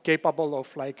are capable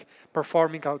of like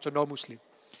performing autonomously.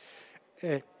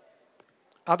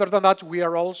 Other than that, we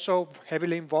are also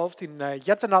heavily involved in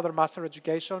yet another master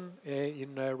education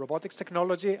in robotics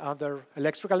technology under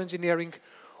electrical engineering,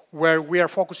 where we are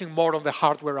focusing more on the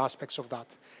hardware aspects of that.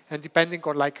 And depending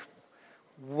on like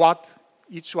what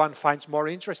each one finds more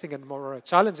interesting and more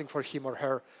challenging for him or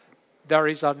her, there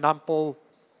is an ample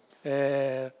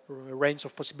range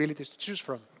of possibilities to choose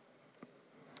from.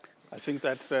 I think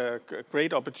that's a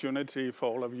great opportunity for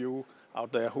all of you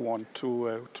out there who want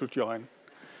to join.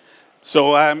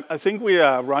 So I think we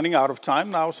are running out of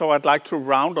time now, so I'd like to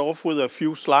round off with a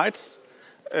few slides.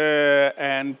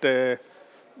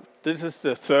 This is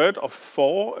the third of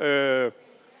 4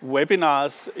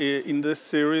 webinars in this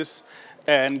series.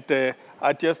 And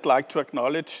I'd just like to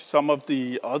acknowledge some of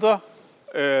the other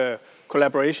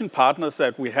collaboration partners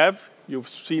that we have. You've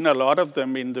seen a lot of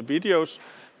them in the videos,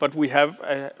 but we have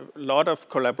a lot of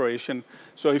collaboration.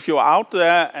 So if you're out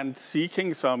there and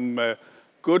seeking some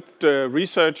good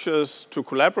researchers to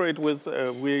collaborate with,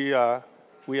 we are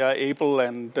able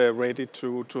and ready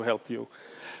to help you.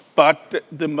 But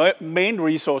the main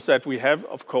resource that we have,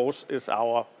 of course, is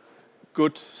our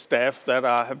good staff that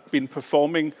have been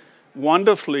performing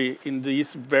wonderfully in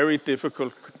these very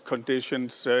difficult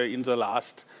conditions in the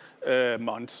last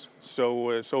months.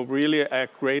 So really a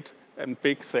great and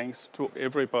big thanks to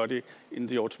everybody in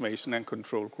the automation and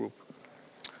control group.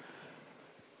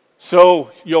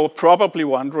 So you're probably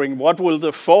wondering, what will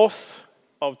the 4th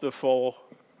of the 4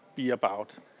 be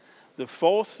about? The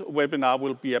 4th webinar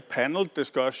will be a panel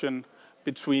discussion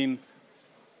between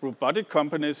robotic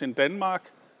companies in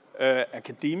Denmark,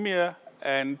 academia,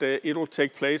 and it will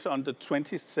take place on the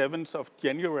 27th of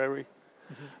January.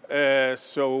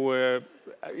 So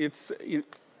it's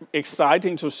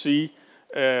exciting to see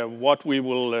what we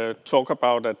will talk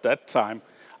about at that time.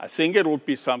 I think it will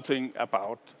be something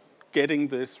about getting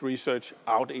this research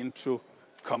out into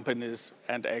companies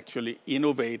and actually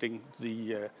innovating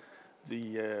the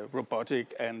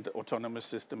robotic and autonomous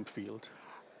system field.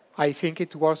 I think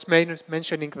it was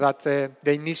mentioning that the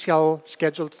initial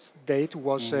scheduled date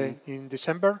was in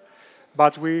December,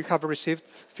 but we have received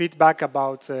feedback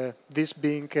about this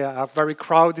being a very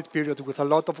crowded period with a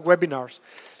lot of webinars.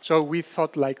 So we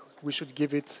thought like we should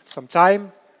give it some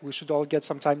time, we should all get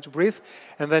some time to breathe,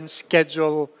 and then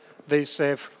schedule this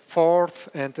fourth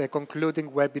and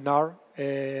concluding webinar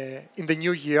in the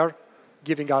new year,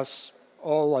 giving us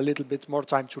all a little bit more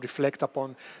time to reflect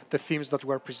upon the themes that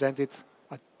were presented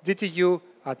at DTU,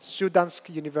 at Syddansk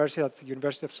University, at the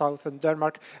University of Southern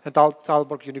Denmark, and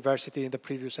Aalborg University in the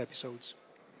previous episodes.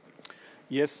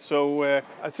 Yes, so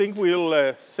I think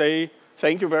we'll say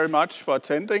thank you very much for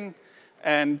attending.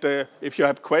 And if you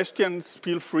have questions,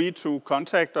 feel free to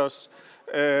contact us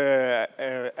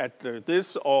at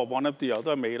this or one of the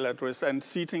other mail address. And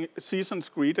season's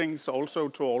greetings also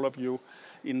to all of you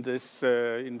in this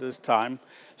time.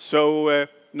 So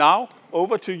now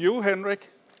over to you, Henrik.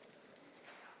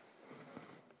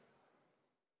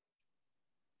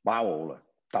 Wow, Ole,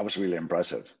 that was really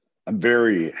impressive. I'm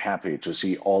very happy to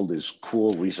see all this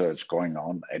cool research going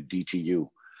on at DTU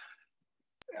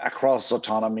across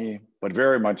autonomy, but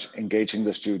very much engaging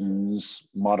the students,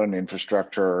 modern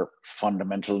infrastructure,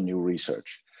 fundamental new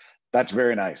research. That's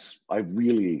very nice. I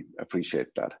really appreciate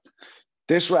that.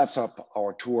 This wraps up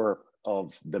our tour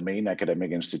of the main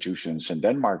academic institutions in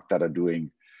Denmark that are doing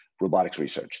robotics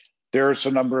research. There's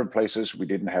a number of places we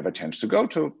didn't have a chance to go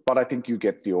to, but I think you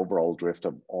get the overall drift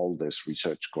of all this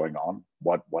research going on.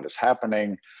 What is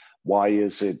happening? Why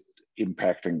is it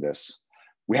impacting this?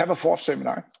 We have a fourth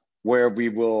seminar where we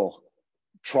will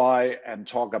try and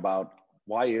talk about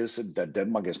why is it that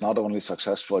Denmark is not only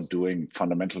successful at doing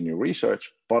fundamental new research,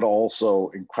 but also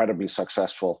incredibly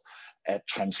successful at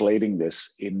translating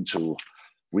this into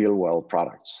real-world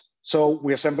products. So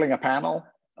we're assembling a panel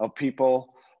of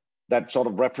people that sort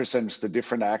of represents the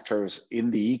different actors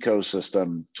in the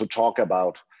ecosystem to talk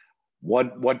about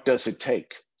what does it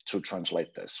take to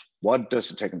translate this? What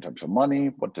does it take in terms of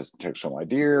money? What does it take from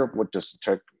idea? What does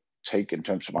it take in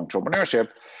terms of entrepreneurship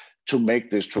to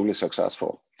make this truly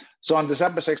successful? So on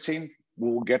December 16th, we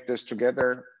will get this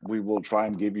together. We will try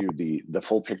and give you the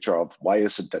full picture of why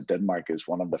is it that Denmark is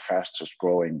one of the fastest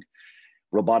growing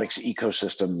robotics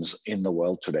ecosystems in the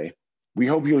world today. We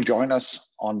hope you'll join us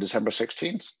on December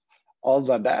 16th. Other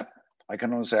than that, I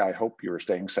can only say I hope you're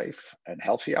staying safe and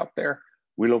healthy out there.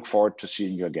 We look forward to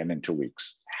seeing you again in 2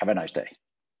 weeks. Have a nice day.